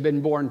we have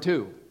been born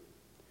to.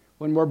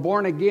 When we're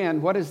born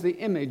again, what is the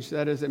image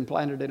that is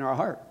implanted in our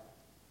heart?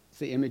 It's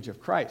the image of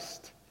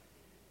Christ.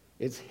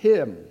 It's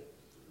him.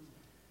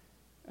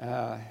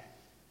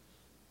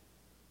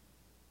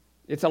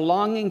 It's a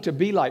longing to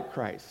be like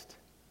Christ.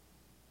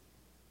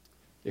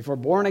 If we're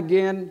born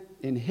again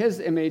in his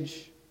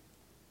image,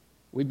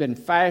 we've been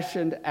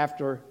fashioned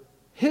after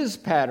his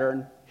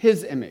pattern,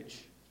 his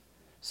image.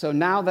 So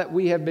now that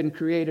we have been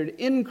created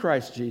in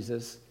Christ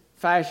Jesus,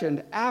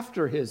 fashioned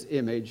after his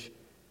image,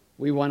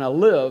 we want to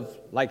live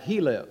like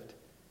he lived,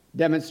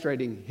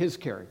 demonstrating his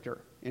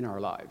character in our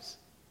lives.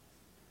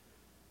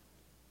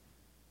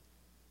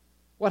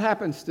 What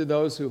happens to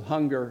those who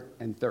hunger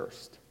and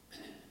thirst?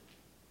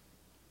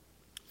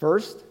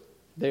 First,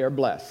 they are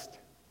blessed.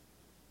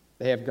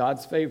 They have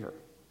God's favor,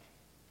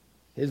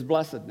 His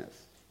blessedness,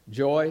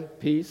 joy,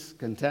 peace,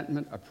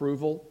 contentment,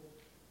 approval.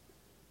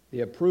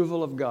 The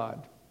approval of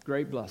God,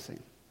 great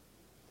blessing.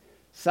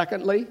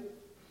 Secondly,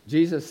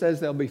 Jesus says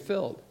they'll be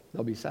filled.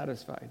 They'll be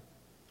satisfied.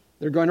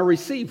 They're going to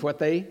receive what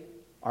they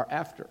are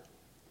after.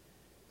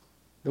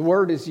 The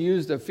word is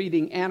used of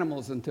feeding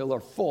animals until they're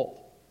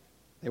full.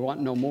 They want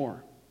no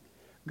more.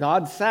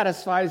 God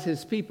satisfies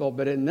His people,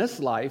 but in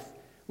this life,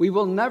 we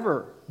will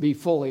never be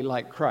fully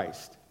like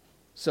Christ.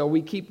 So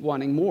we keep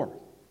wanting more.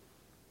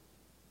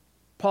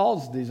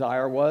 Paul's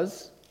desire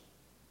was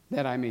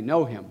that I may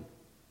know Him.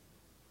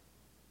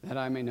 That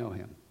I may know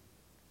Him.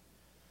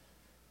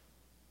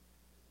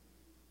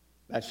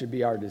 That should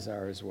be our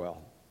desire as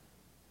well.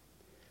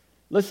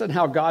 Listen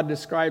how God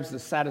describes the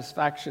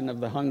satisfaction of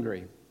the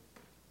hungry.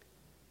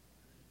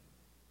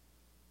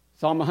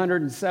 Psalm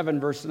 107,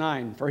 verse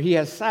 9, for He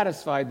has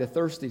satisfied the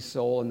thirsty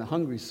soul, and the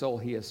hungry soul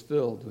He has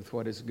filled with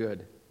what is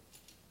good.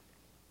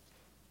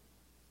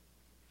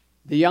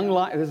 This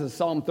is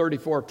Psalm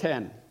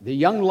 34:10. The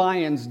young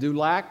lions do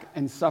lack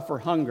and suffer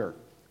hunger,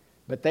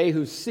 but they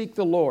who seek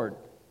the Lord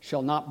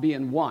shall not be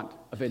in want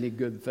of any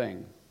good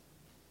thing.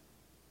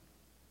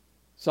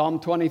 Psalm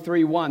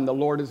 23:1, the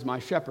Lord is my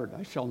shepherd,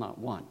 I shall not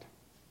want.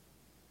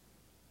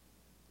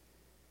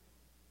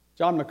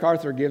 John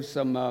MacArthur gives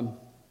some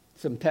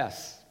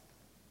tests.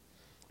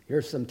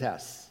 Here's some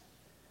tests.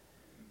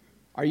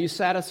 Are you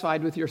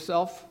satisfied with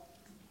yourself?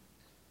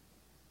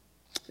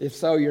 If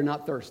so, you're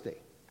not thirsty.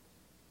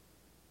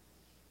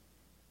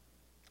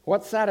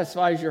 What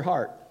satisfies your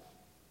heart?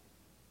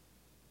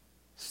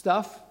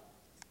 Stuff?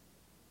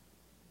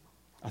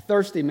 A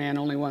thirsty man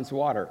only wants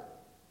water.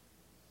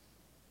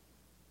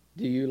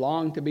 Do you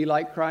long to be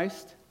like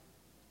Christ?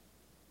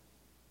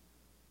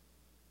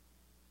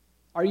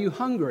 Are you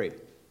hungry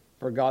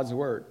for God's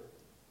word?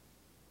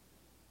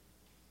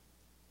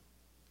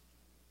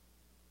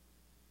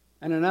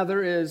 And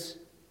another is,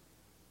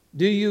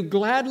 do you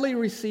gladly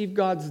receive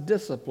God's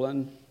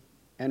discipline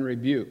and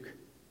rebuke?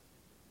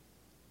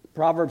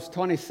 Proverbs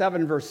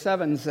 27, verse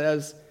 7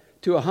 says,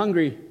 to a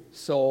hungry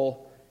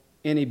soul,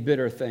 any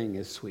bitter thing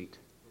is sweet.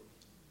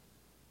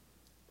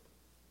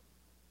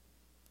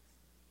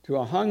 To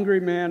a hungry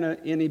man,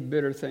 any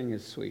bitter thing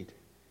is sweet.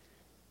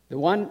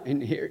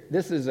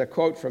 This is a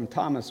quote from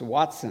Thomas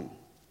Watson.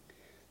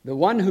 The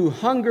one who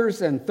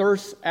hungers and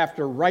thirsts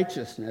after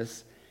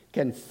righteousness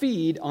can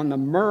feed on the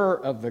myrrh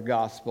of the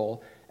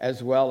gospel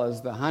as well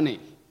as the honey.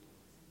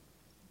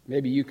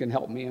 Maybe you can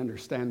help me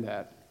understand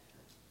that.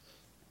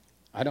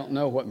 I don't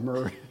know what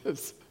myrrh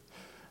is.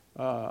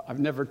 I've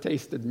never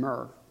tasted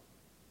myrrh,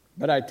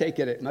 but I take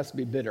it must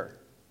be bitter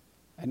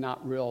and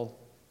not real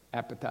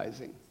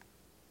appetizing.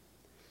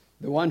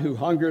 The one who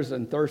hungers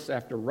and thirsts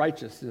after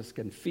righteousness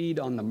can feed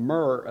on the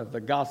myrrh of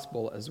the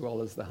gospel as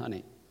well as the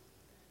honey.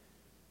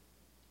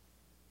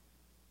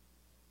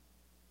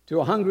 To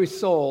a hungry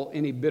soul,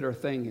 any bitter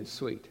thing is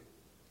sweet.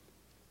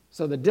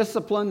 So the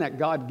discipline that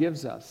God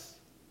gives us,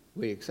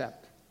 we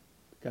accept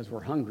because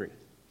we're hungry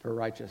for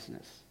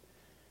righteousness.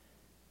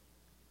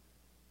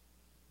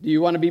 Do you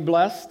want to be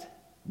blessed?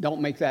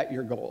 Don't make that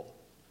your goal.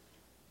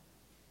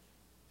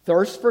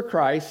 Thirst for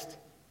Christ,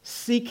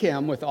 seek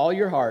Him with all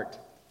your heart,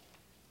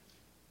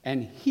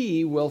 and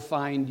He will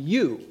find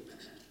you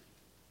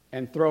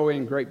and throw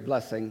in great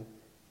blessing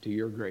to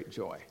your great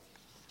joy.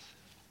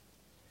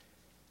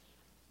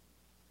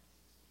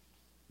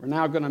 We're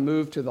now going to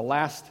move to the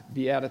last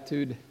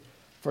beatitude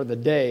for the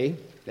day,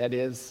 that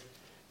is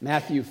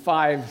Matthew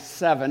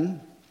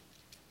 5:7.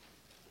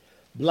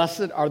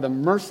 Blessed are the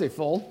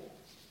merciful,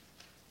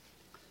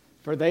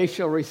 for they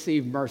shall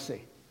receive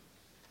mercy.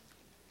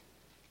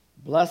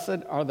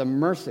 Blessed are the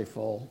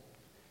merciful,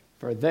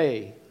 for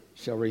they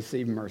shall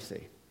receive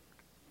mercy.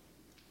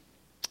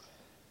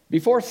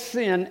 Before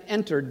sin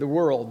entered the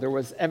world, there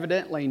was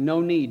evidently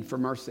no need for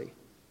mercy.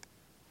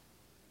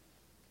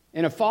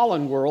 In a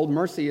fallen world,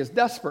 mercy is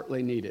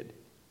desperately needed.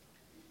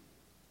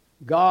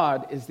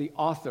 God is the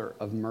author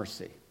of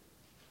mercy.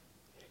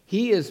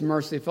 He is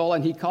merciful,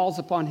 and He calls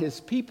upon His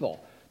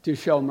people to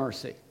show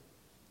mercy.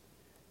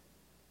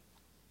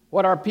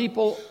 What are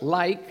people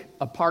like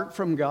apart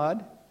from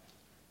God,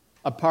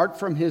 apart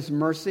from His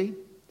mercy,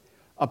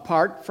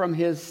 apart from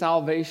His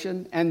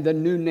salvation and the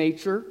new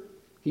nature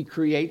He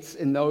creates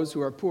in those who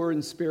are poor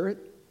in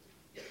spirit?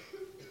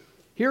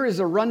 Here is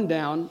a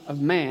rundown of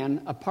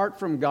man apart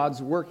from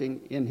God's working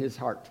in his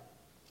heart.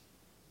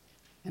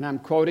 And I'm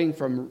quoting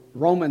from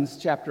Romans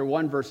chapter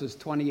 1, verses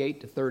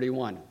 28 to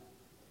 31.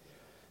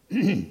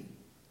 And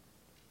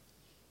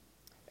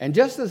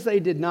just as they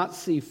did not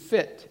see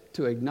fit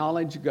to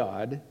acknowledge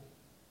God,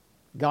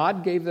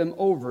 God gave them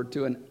over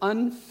to an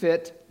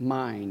unfit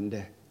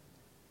mind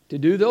to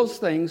do those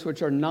things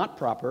which are not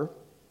proper,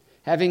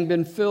 having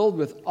been filled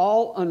with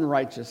all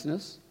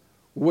unrighteousness,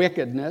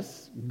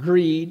 wickedness,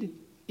 greed,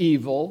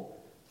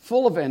 evil,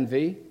 full of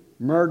envy,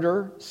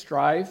 murder,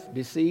 strife,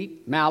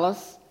 deceit,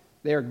 malice.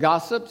 They are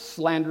gossips,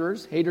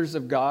 slanderers, haters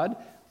of God,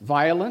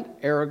 violent,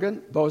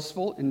 arrogant,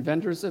 boastful,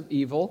 inventors of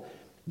evil,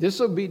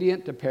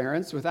 disobedient to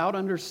parents, without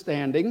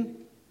understanding,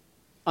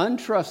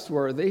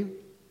 untrustworthy,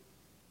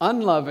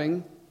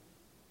 unloving,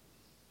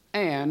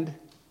 and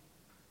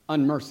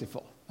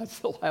unmerciful. That's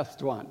the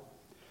last one.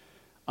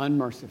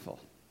 Unmerciful.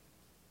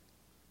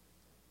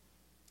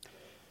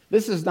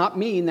 This does not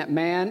mean that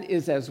man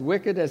is as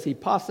wicked as he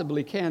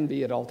possibly can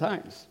be at all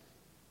times.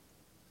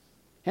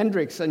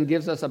 Hendrickson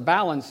gives us a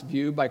balanced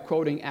view by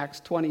quoting Acts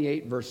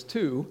 28, verse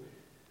 2,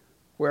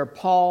 where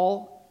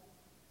Paul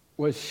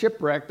was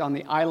shipwrecked on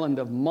the island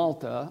of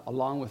Malta,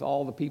 along with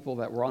all the people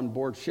that were on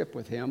board ship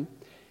with him.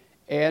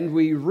 And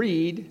we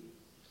read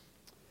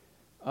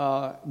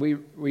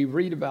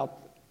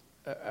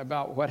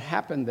about what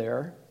happened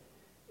there.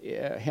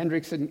 In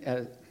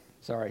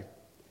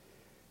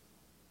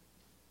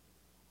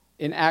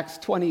Acts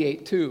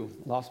 28:2,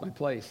 lost my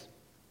place.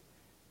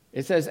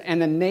 It says,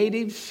 and the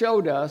natives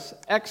showed us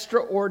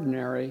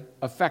extraordinary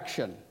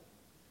affection.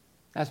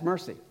 That's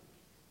mercy.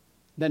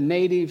 The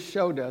natives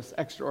showed us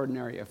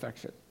extraordinary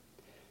affection.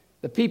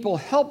 The people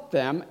helped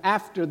them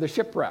after the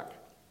shipwreck.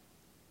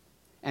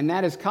 And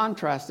that is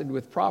contrasted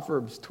with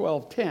Proverbs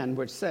 12:10,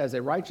 which says,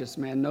 a righteous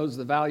man knows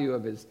the value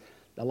of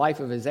the life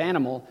of his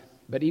animal,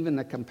 but even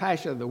the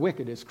compassion of the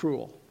wicked is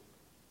cruel.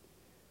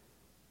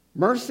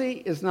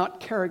 Mercy is not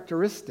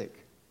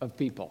characteristic of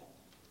people,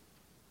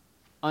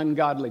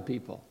 ungodly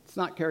people. It's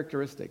not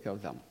characteristic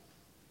of them.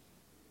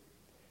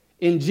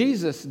 In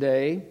Jesus'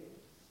 day,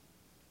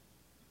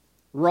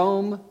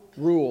 Rome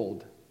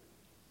ruled.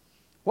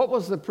 What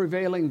was the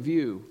prevailing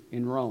view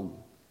in Rome?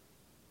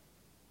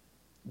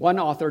 One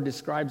author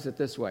describes it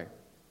this way.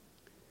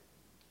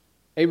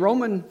 A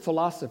Roman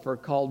philosopher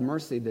called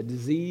mercy the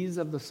disease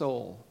of the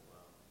soul.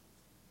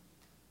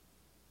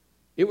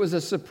 It was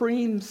a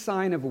supreme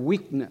sign of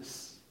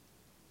weakness.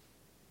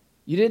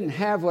 You didn't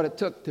have what it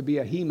took to be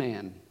a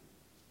he-man,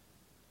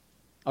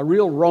 a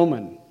real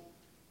Roman.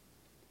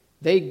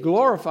 They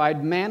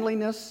glorified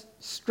manliness,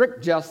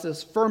 strict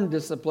justice, firm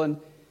discipline,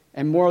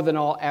 and more than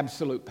all,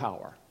 absolute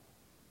power.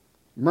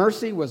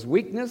 Mercy was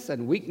weakness,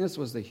 and weakness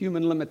was the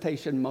human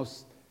limitation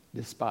most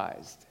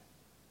despised.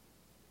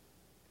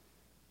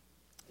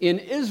 In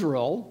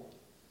Israel,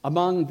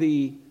 among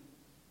the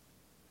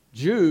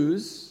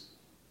Jews,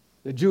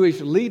 the Jewish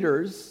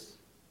leaders,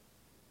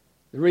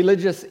 the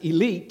religious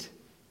elite,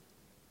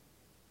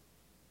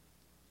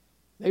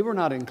 they were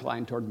not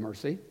inclined toward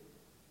mercy.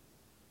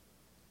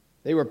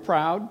 They were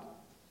proud,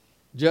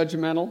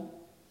 judgmental.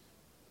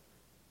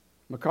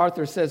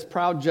 MacArthur says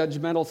proud,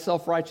 judgmental,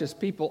 self-righteous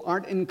people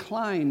aren't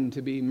inclined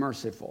to be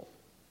merciful.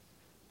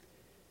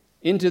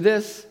 Into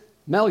this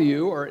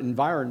milieu or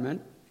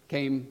environment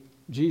came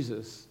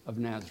Jesus of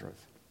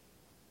Nazareth.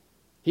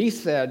 He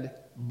said,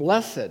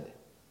 blessed,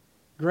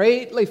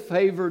 greatly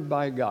favored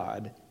by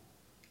God,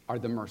 are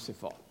the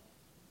merciful.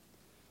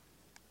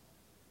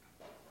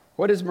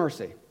 What is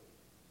mercy?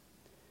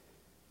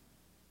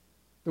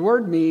 The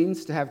word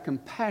means to have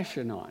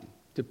compassion on,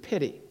 to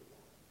pity.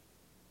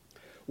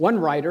 One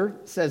writer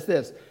says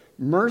this,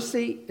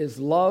 mercy is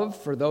love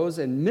for those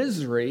in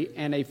misery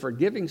and a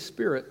forgiving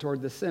spirit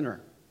toward the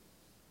sinner.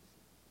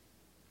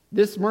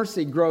 This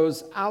mercy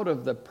grows out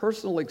of the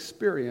personal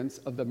experience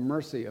of the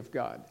mercy of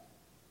God.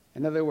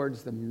 In other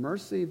words, the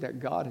mercy that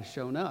God has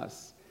shown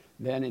us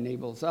then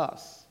enables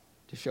us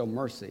to show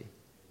mercy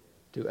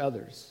to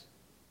others.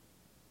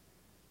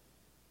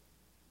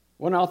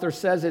 One author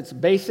says its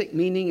basic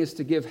meaning is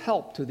to give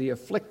help to the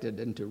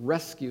afflicted and to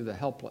rescue the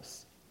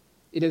helpless.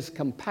 It is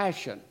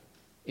compassion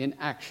in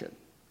action.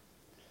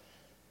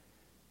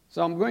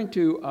 So I'm going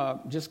to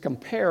just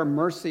compare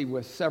mercy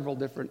with several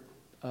different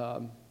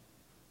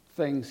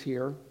things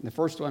here. The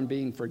first one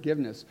being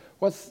forgiveness.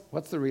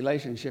 What's the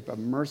relationship of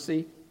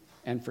mercy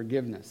and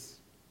forgiveness?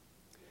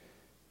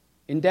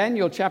 In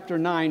Daniel chapter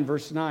 9,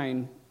 verse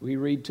 9, we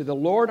read, to the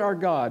Lord our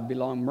God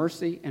belong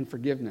mercy and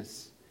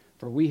forgiveness,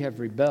 for we have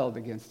rebelled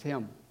against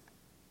him.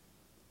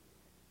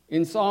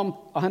 In Psalm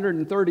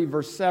 130,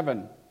 verse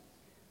 7,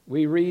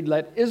 we read,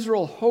 let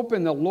Israel hope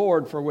in the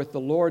Lord, for with the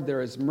Lord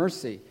there is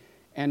mercy,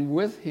 and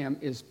with him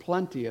is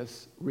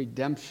plenteous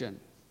redemption.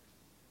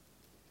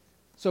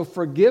 So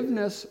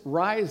forgiveness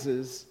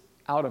rises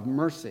out of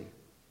mercy.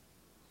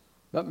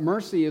 But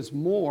mercy is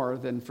more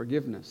than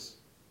forgiveness.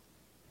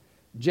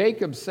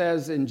 Jacob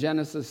says in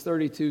Genesis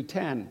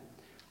 32:10,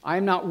 I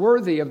am not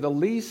worthy of the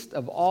least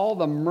of all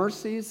the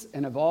mercies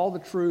and of all the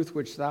truth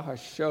which thou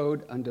hast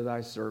showed unto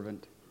thy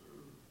servant.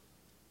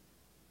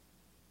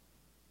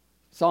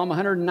 Psalm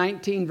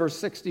 119, verse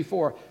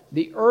 64,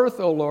 the earth,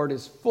 O Lord,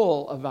 is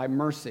full of thy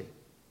mercy.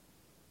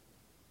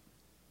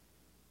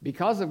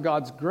 Because of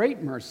God's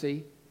great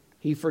mercy,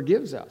 he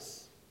forgives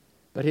us.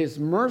 But his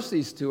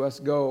mercies to us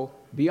go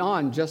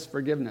beyond just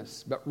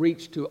forgiveness, but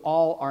reach to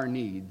all our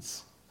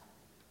needs.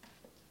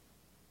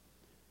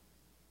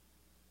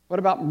 What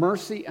about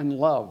mercy and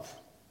love?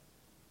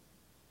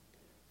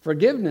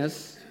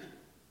 Forgiveness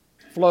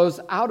flows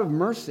out of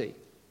mercy,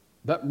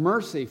 but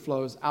mercy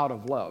flows out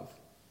of love.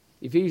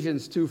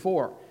 Ephesians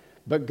 2:4,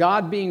 But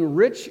God, being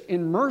rich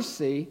in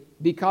mercy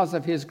because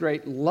of his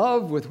great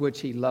love with which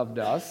he loved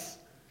us.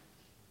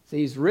 See,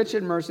 he's rich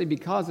in mercy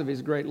because of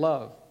his great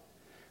love.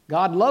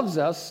 God loves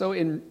us, so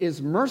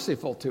is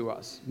merciful to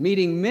us,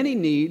 meeting many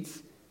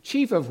needs,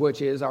 chief of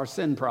which is our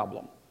sin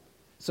problem.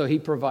 So he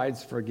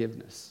provides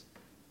forgiveness.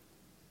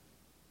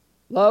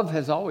 Love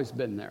has always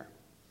been there.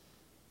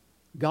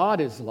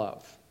 God is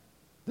love.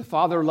 The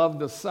Father loved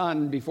the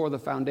Son before the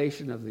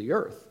foundation of the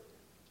earth,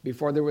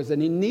 before there was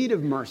any need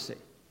of mercy.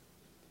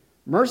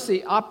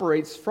 Mercy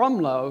operates from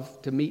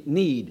love to meet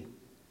need.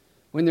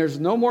 When there's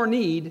no more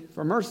need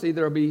for mercy,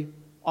 there will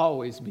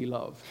always be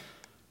love.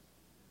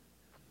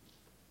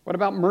 What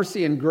about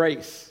mercy and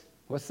grace?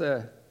 What's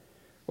the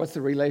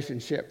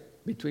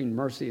relationship between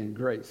mercy and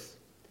grace?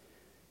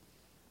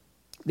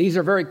 These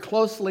are very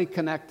closely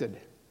connected.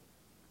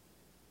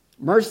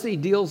 Mercy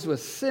deals with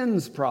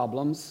sin's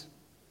problems,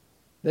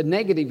 the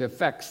negative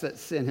effects that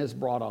sin has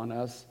brought on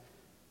us.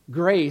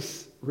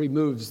 Grace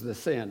removes the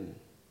sin.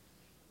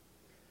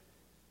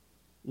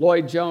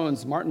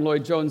 Martin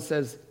Lloyd-Jones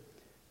says,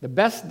 the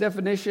best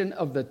definition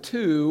of the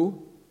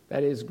two,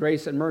 that is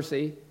grace and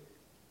mercy,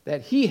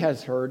 that he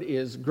has heard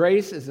is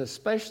grace is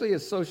especially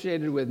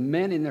associated with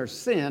men in their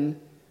sin,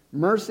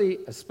 mercy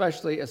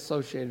especially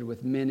associated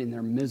with men in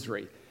their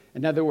misery.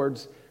 In other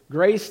words,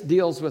 grace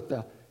deals with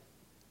the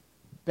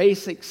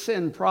basic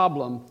sin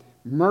problem.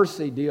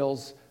 Mercy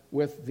deals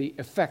with the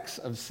effects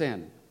of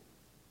sin.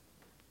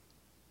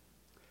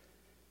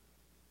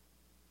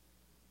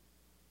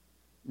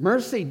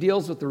 Mercy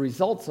deals with the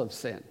results of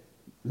sin.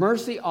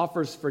 Mercy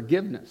offers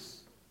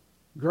forgiveness.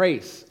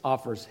 Grace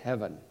offers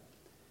heaven.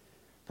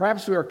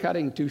 Perhaps we are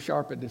cutting too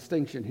sharp a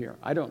distinction here.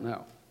 I don't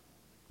know.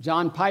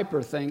 John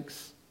Piper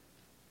thinks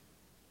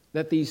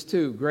that these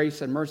two,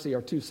 grace and mercy,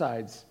 are two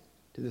sides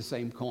to the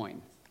same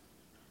coin.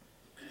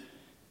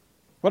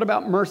 What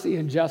about mercy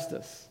and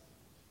justice?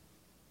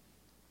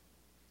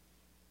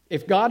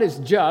 If God is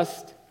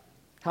just,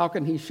 how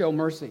can he show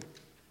mercy?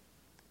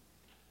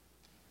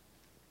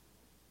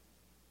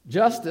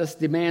 Justice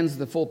demands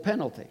the full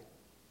penalty.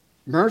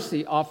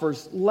 Mercy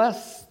offers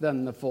less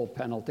than the full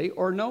penalty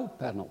or no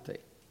penalty.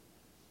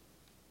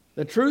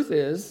 The truth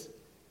is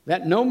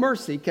that no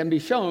mercy can be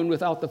shown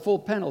without the full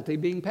penalty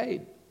being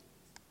paid.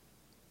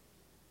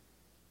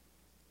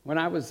 When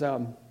I was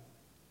a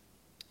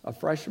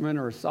freshman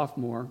or a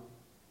sophomore,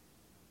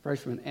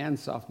 freshman and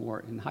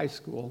sophomore in high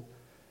school,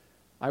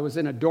 I was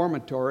in a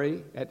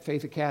dormitory at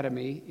Faith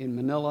Academy in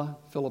Manila,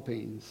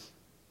 Philippines.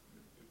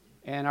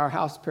 And our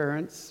house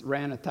parents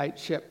ran a tight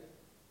ship.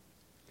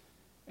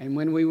 And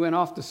when we went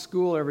off to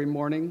school every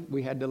morning,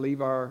 we had to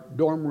leave our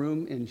dorm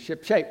room in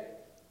ship shape.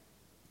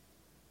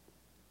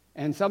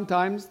 And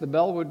sometimes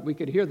we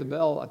could hear the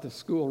bell at the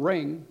school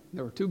ring.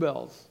 There were two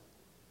bells.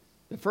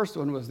 The first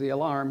one was the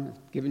alarm,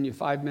 giving you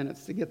 5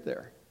 minutes to get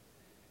there.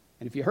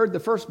 And if you heard the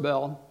first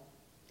bell,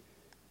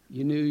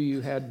 you knew you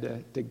had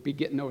to be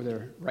getting over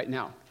there right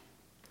now.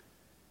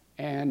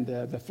 And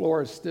the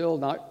floor is still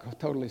not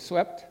totally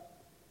swept.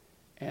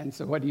 And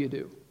so what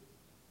do?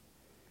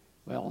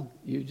 Well,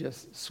 you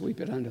just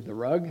sweep it under the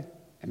rug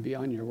and be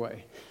on your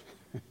way.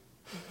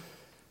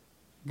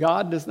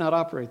 God does not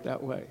operate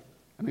that way.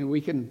 I mean,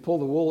 we can pull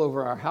the wool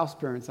over our house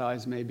parents'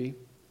 eyes maybe,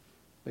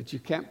 but you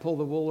can't pull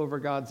the wool over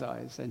God's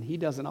eyes, and he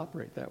doesn't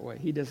operate that way.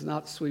 He does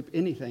not sweep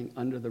anything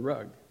under the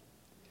rug.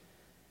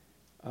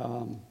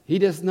 He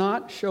does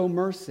not show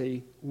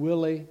mercy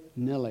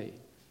willy-nilly.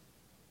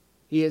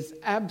 He is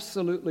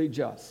absolutely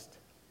just.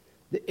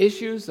 The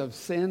issues of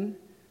sin,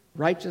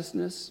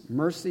 righteousness,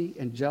 mercy,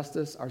 and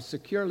justice are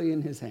securely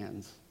in his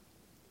hands.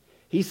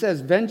 He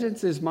says,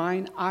 vengeance is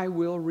mine, I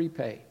will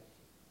repay.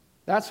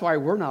 That's why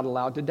we're not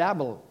allowed to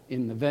dabble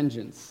in the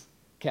vengeance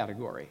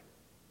category.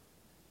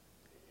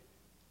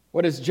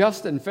 What is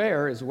just and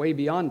fair is way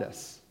beyond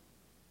us.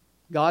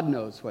 God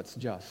knows what's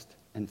just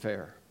and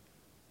fair.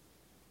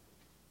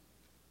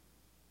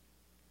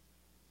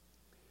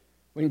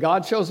 When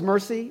God shows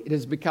mercy, it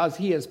is because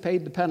he has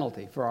paid the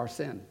penalty for our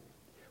sin.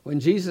 When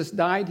Jesus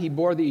died, he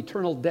bore the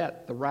eternal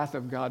debt, the wrath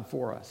of God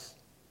for us.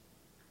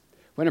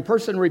 When a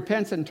person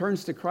repents and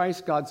turns to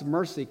Christ, God's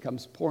mercy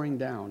comes pouring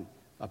down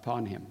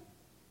upon him.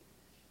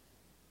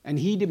 And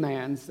he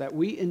demands that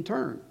we, in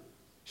turn,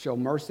 show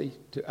mercy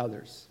to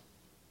others.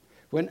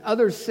 When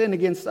others sin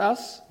against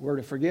us, we're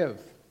to forgive.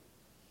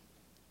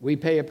 We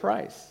pay a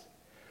price.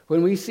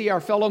 When we see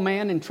our fellow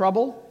man in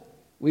trouble,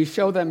 we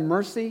show them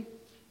mercy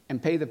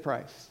and pay the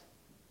price.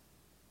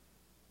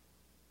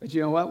 But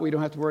you know what? We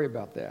don't have to worry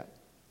about that.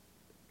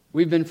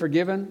 We've been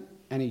forgiven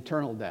an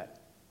eternal debt.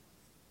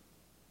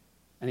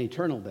 An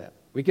eternal debt.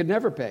 We could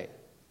never pay.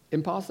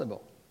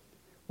 Impossible.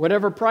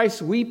 Whatever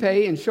price we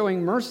pay in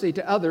showing mercy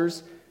to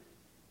others,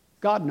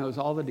 God knows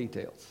all the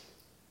details.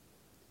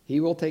 He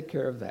will take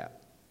care of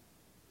that.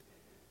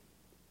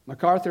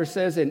 MacArthur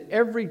says, in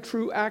every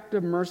true act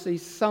of mercy,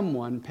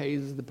 someone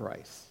pays the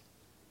price.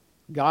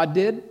 God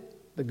did,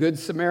 the Good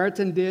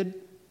Samaritan did,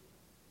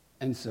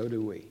 and so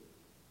do we.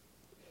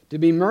 To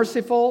be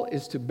merciful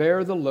is to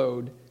bear the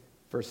load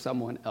for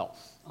someone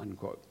else,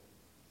 unquote.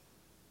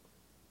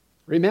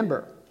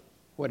 Remember,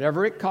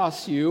 whatever it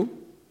costs you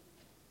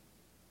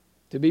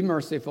to be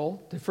merciful,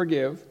 to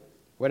forgive,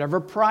 whatever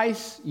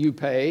price you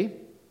pay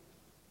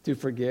to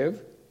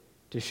forgive,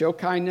 to show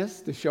kindness,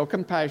 to show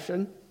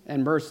compassion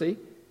and mercy,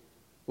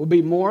 will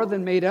be more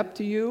than made up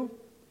to you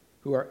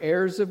who are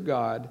heirs of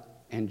God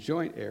and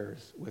joint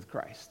heirs with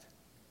Christ.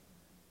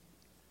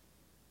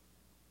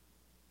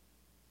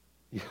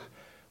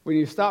 When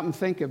you stop and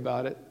think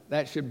about it,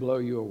 that should blow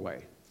you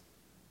away.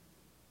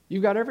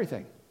 You've got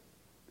everything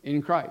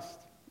in Christ.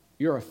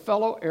 You're a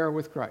fellow heir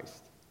with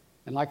Christ.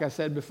 And like I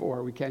said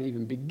before, we can't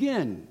even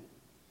begin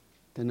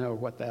to know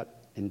what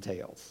that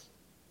entails.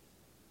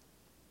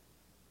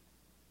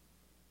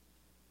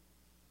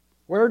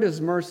 Where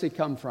does mercy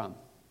come from?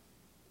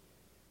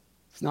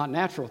 It's not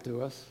natural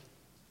to us.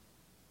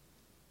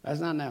 That's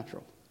not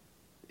natural.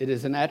 It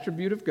is an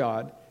attribute of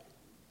God.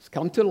 It's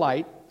come to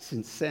light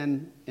since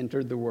sin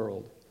entered the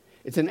world.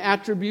 It's an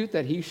attribute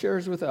that he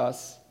shares with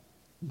us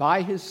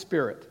by his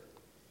Spirit.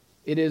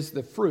 It is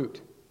the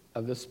fruit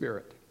of the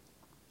Spirit.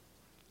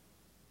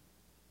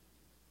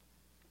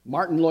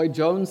 Martin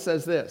Lloyd-Jones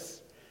says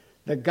this: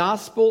 the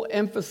gospel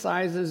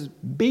emphasizes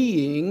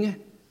being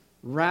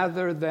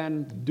rather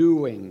than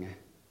doing.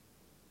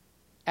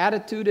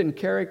 Attitude and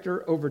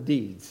character over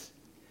deeds.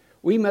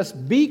 We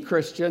must be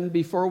Christian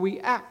before we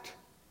act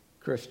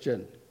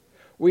Christian.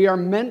 We are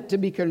meant to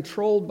be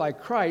controlled by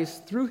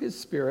Christ through his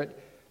Spirit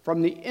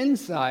from the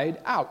inside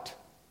out.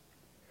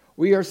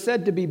 We are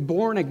said to be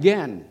born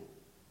again,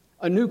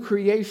 a new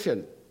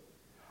creation.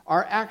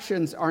 Our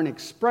actions are an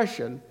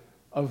expression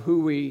of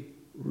who we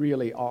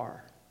really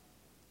are.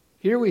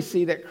 Here we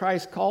see that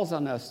Christ calls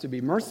on us to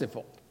be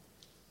merciful.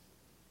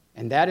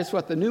 And that is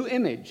what the new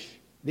image,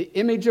 the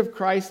image of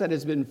Christ that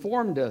has been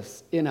formed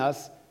in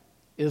us,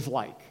 is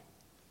like.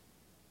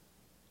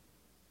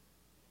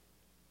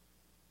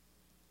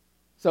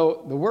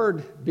 So the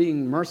word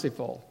being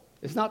merciful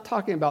is not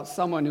talking about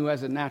someone who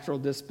has a natural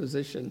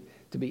disposition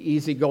to be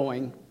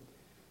easygoing,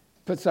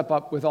 puts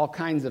up with all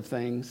kinds of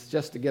things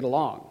just to get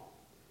along.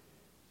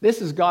 This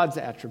is God's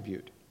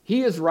attribute.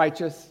 He is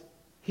righteous,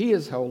 he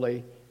is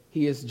holy,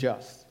 he is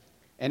just,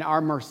 and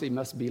our mercy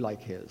must be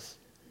like his.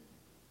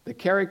 The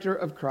character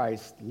of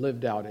Christ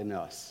lived out in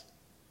us.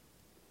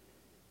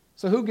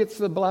 So who gets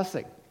the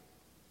blessing?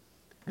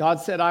 God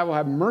said, I will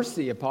have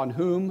mercy upon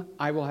whom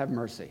I will have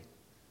mercy.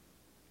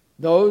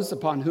 Those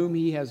upon whom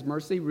he has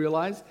mercy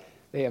realize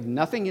they have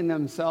nothing in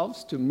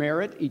themselves to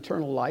merit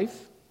eternal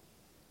life.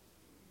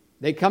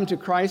 They come to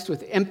Christ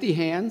with empty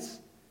hands,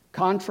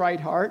 contrite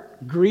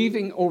heart,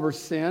 grieving over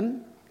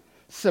sin,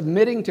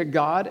 submitting to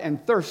God,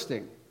 and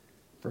thirsting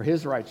for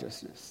his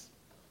righteousness.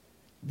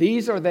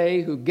 These are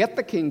they who get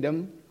the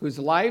kingdom, whose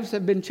lives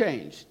have been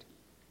changed.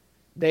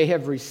 They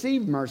have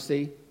received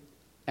mercy,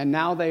 and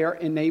now they are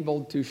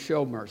enabled to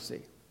show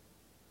mercy.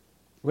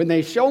 When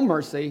they show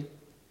mercy,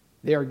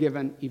 they are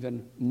given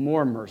even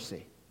more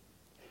mercy.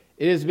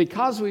 It is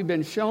because we've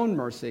been shown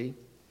mercy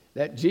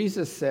that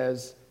Jesus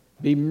says,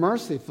 be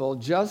merciful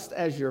just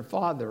as your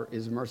Father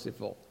is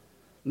merciful.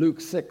 Luke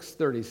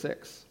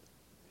 6:36.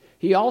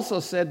 He also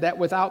said that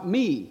without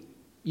me,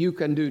 you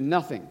can do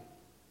nothing.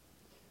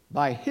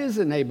 By his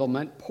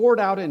enablement poured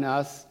out in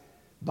us,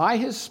 by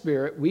his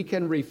Spirit, we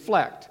can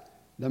reflect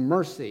the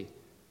mercy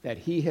that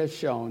he has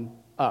shown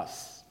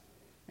us.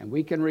 And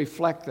we can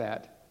reflect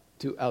that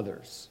to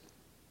others.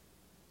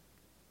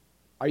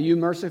 Are you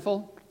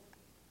merciful?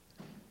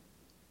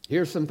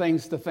 Here's some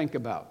things to think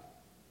about.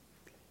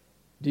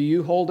 Do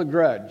you hold a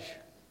grudge?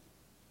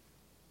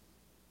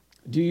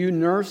 Do you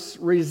nurse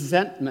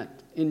resentment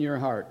in your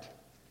heart?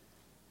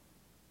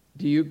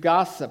 Do you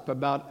gossip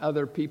about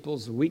other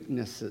people's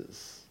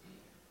weaknesses?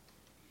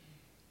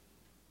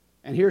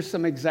 And here's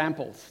some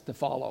examples to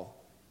follow.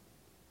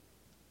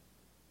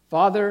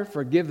 Father,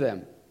 forgive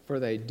them, for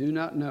they do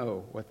not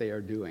know what they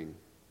are doing.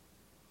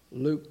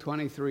 Luke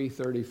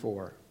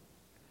 23:34.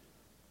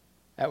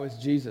 That was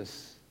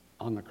Jesus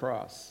on the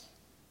cross.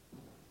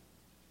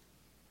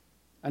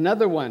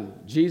 Another one,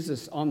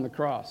 Jesus on the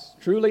cross.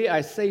 Truly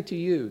I say to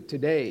you,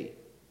 today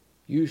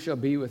you shall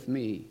be with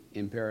me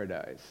in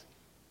paradise.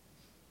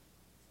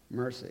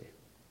 Mercy.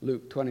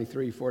 Luke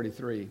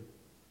 23:43.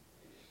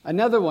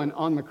 Another one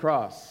on the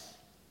cross.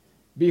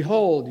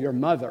 Behold your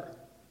mother,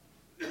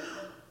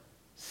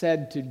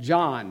 said to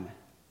John.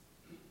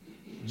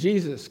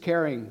 Jesus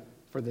caring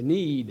for the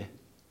need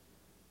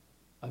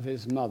of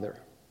his mother.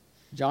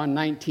 John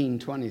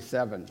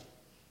 19:27.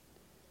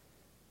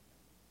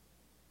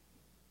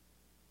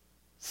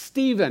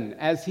 Stephen,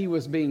 as he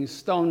was being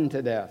stoned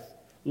to death.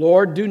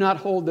 Lord, do not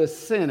hold this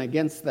sin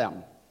against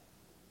them.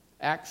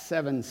 Acts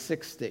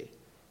 7:60.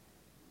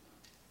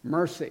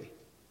 Mercy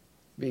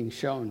being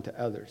shown to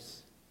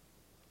others.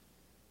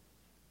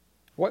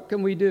 What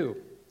can we do?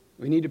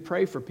 We need to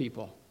pray for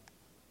people.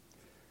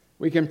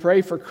 We can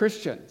pray for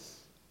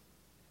Christians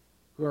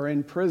who are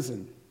in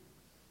prison.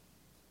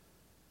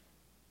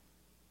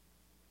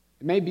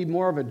 It may be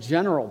more of a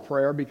general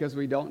prayer because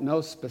we don't know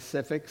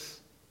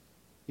specifics.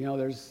 You know,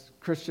 there's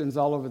Christians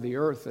all over the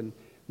earth and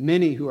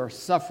many who are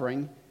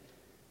suffering.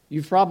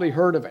 You've probably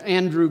heard of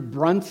Andrew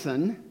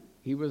Brunson.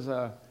 He was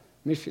a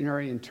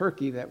missionary in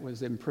Turkey that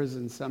was in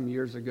prison some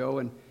years ago,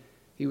 and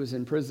he was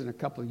in prison a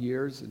couple of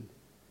years, and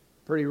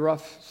pretty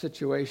rough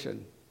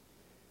situation.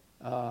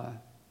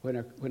 When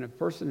a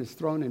person is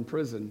thrown in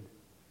prison,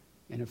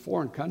 in a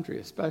foreign country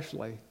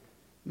especially,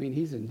 I mean,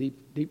 he's in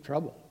deep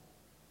trouble.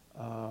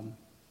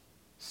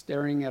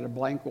 Staring at a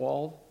blank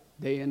wall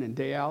day in and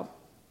day out,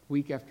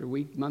 week after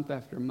week, month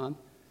after month.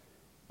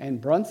 And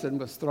Brunson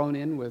was thrown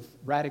in with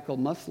radical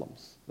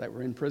Muslims that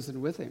were in prison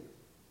with him.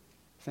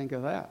 Think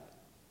of that.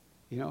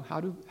 You know,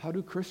 how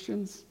do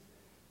Christians,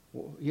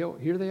 you know,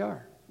 here they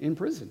are in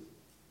prison.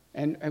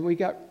 And we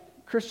got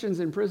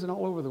Christians in prison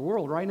all over the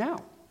world right now.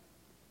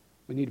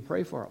 We need to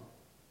pray for them,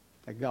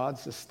 that God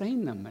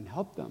sustain them and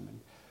help them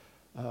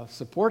and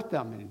support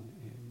them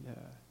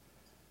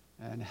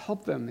and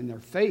help them in their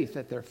faith,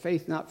 that their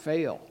faith not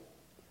fail.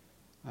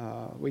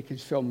 We can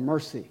show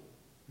mercy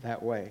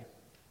that way.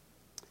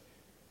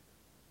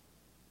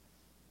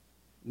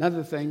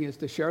 Another thing is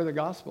to share the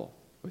gospel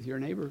with your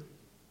neighbor.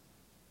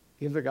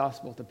 Give the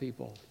gospel to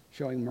people,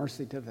 showing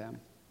mercy to them,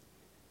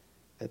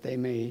 that they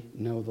may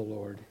know the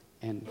Lord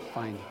and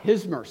find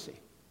His mercy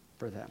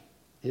for them,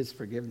 His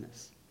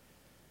forgiveness.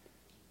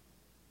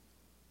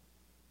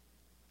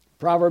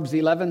 Proverbs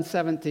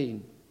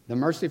 11:17, the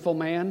merciful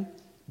man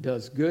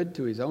does good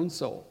to his own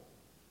soul,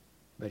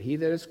 but he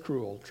that is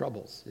cruel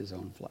troubles his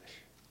own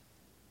flesh.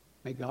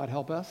 May God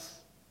help us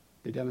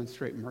to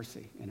demonstrate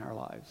mercy in our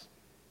lives,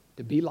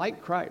 to be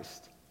like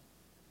Christ,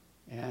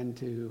 and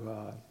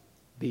to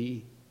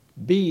be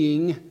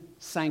being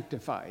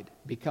sanctified,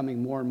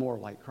 becoming more and more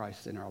like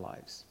Christ in our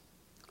lives.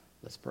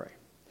 Let's pray.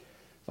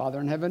 Father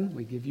in heaven,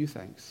 we give you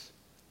thanks.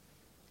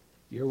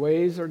 Your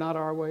ways are not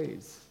our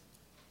ways.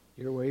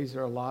 Your ways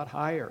are a lot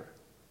higher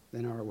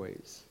than our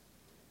ways.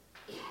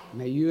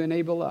 May you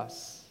enable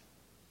us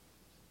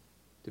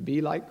to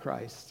be like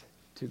Christ,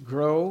 to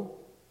grow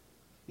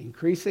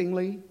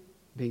increasingly,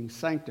 being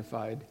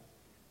sanctified,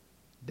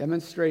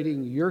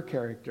 demonstrating your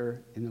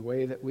character in the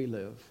way that we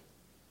live.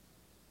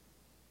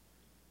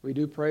 We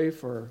do pray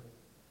for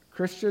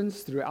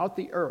Christians throughout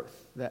the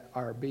earth that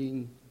are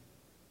being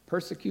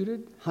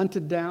persecuted,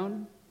 hunted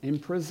down,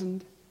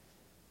 imprisoned,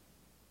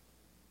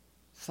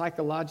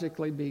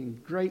 psychologically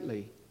being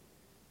greatly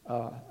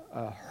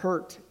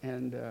hurt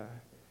and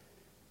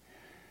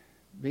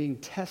being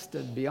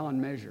tested beyond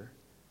measure.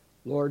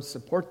 Lord,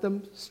 support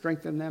them,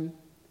 strengthen them.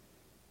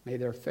 May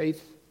their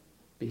faith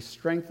be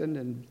strengthened,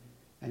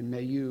 and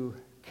may you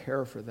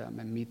care for them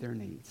and meet their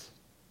needs.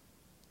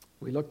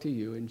 We look to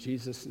you in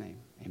Jesus' name.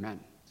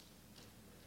 Amen.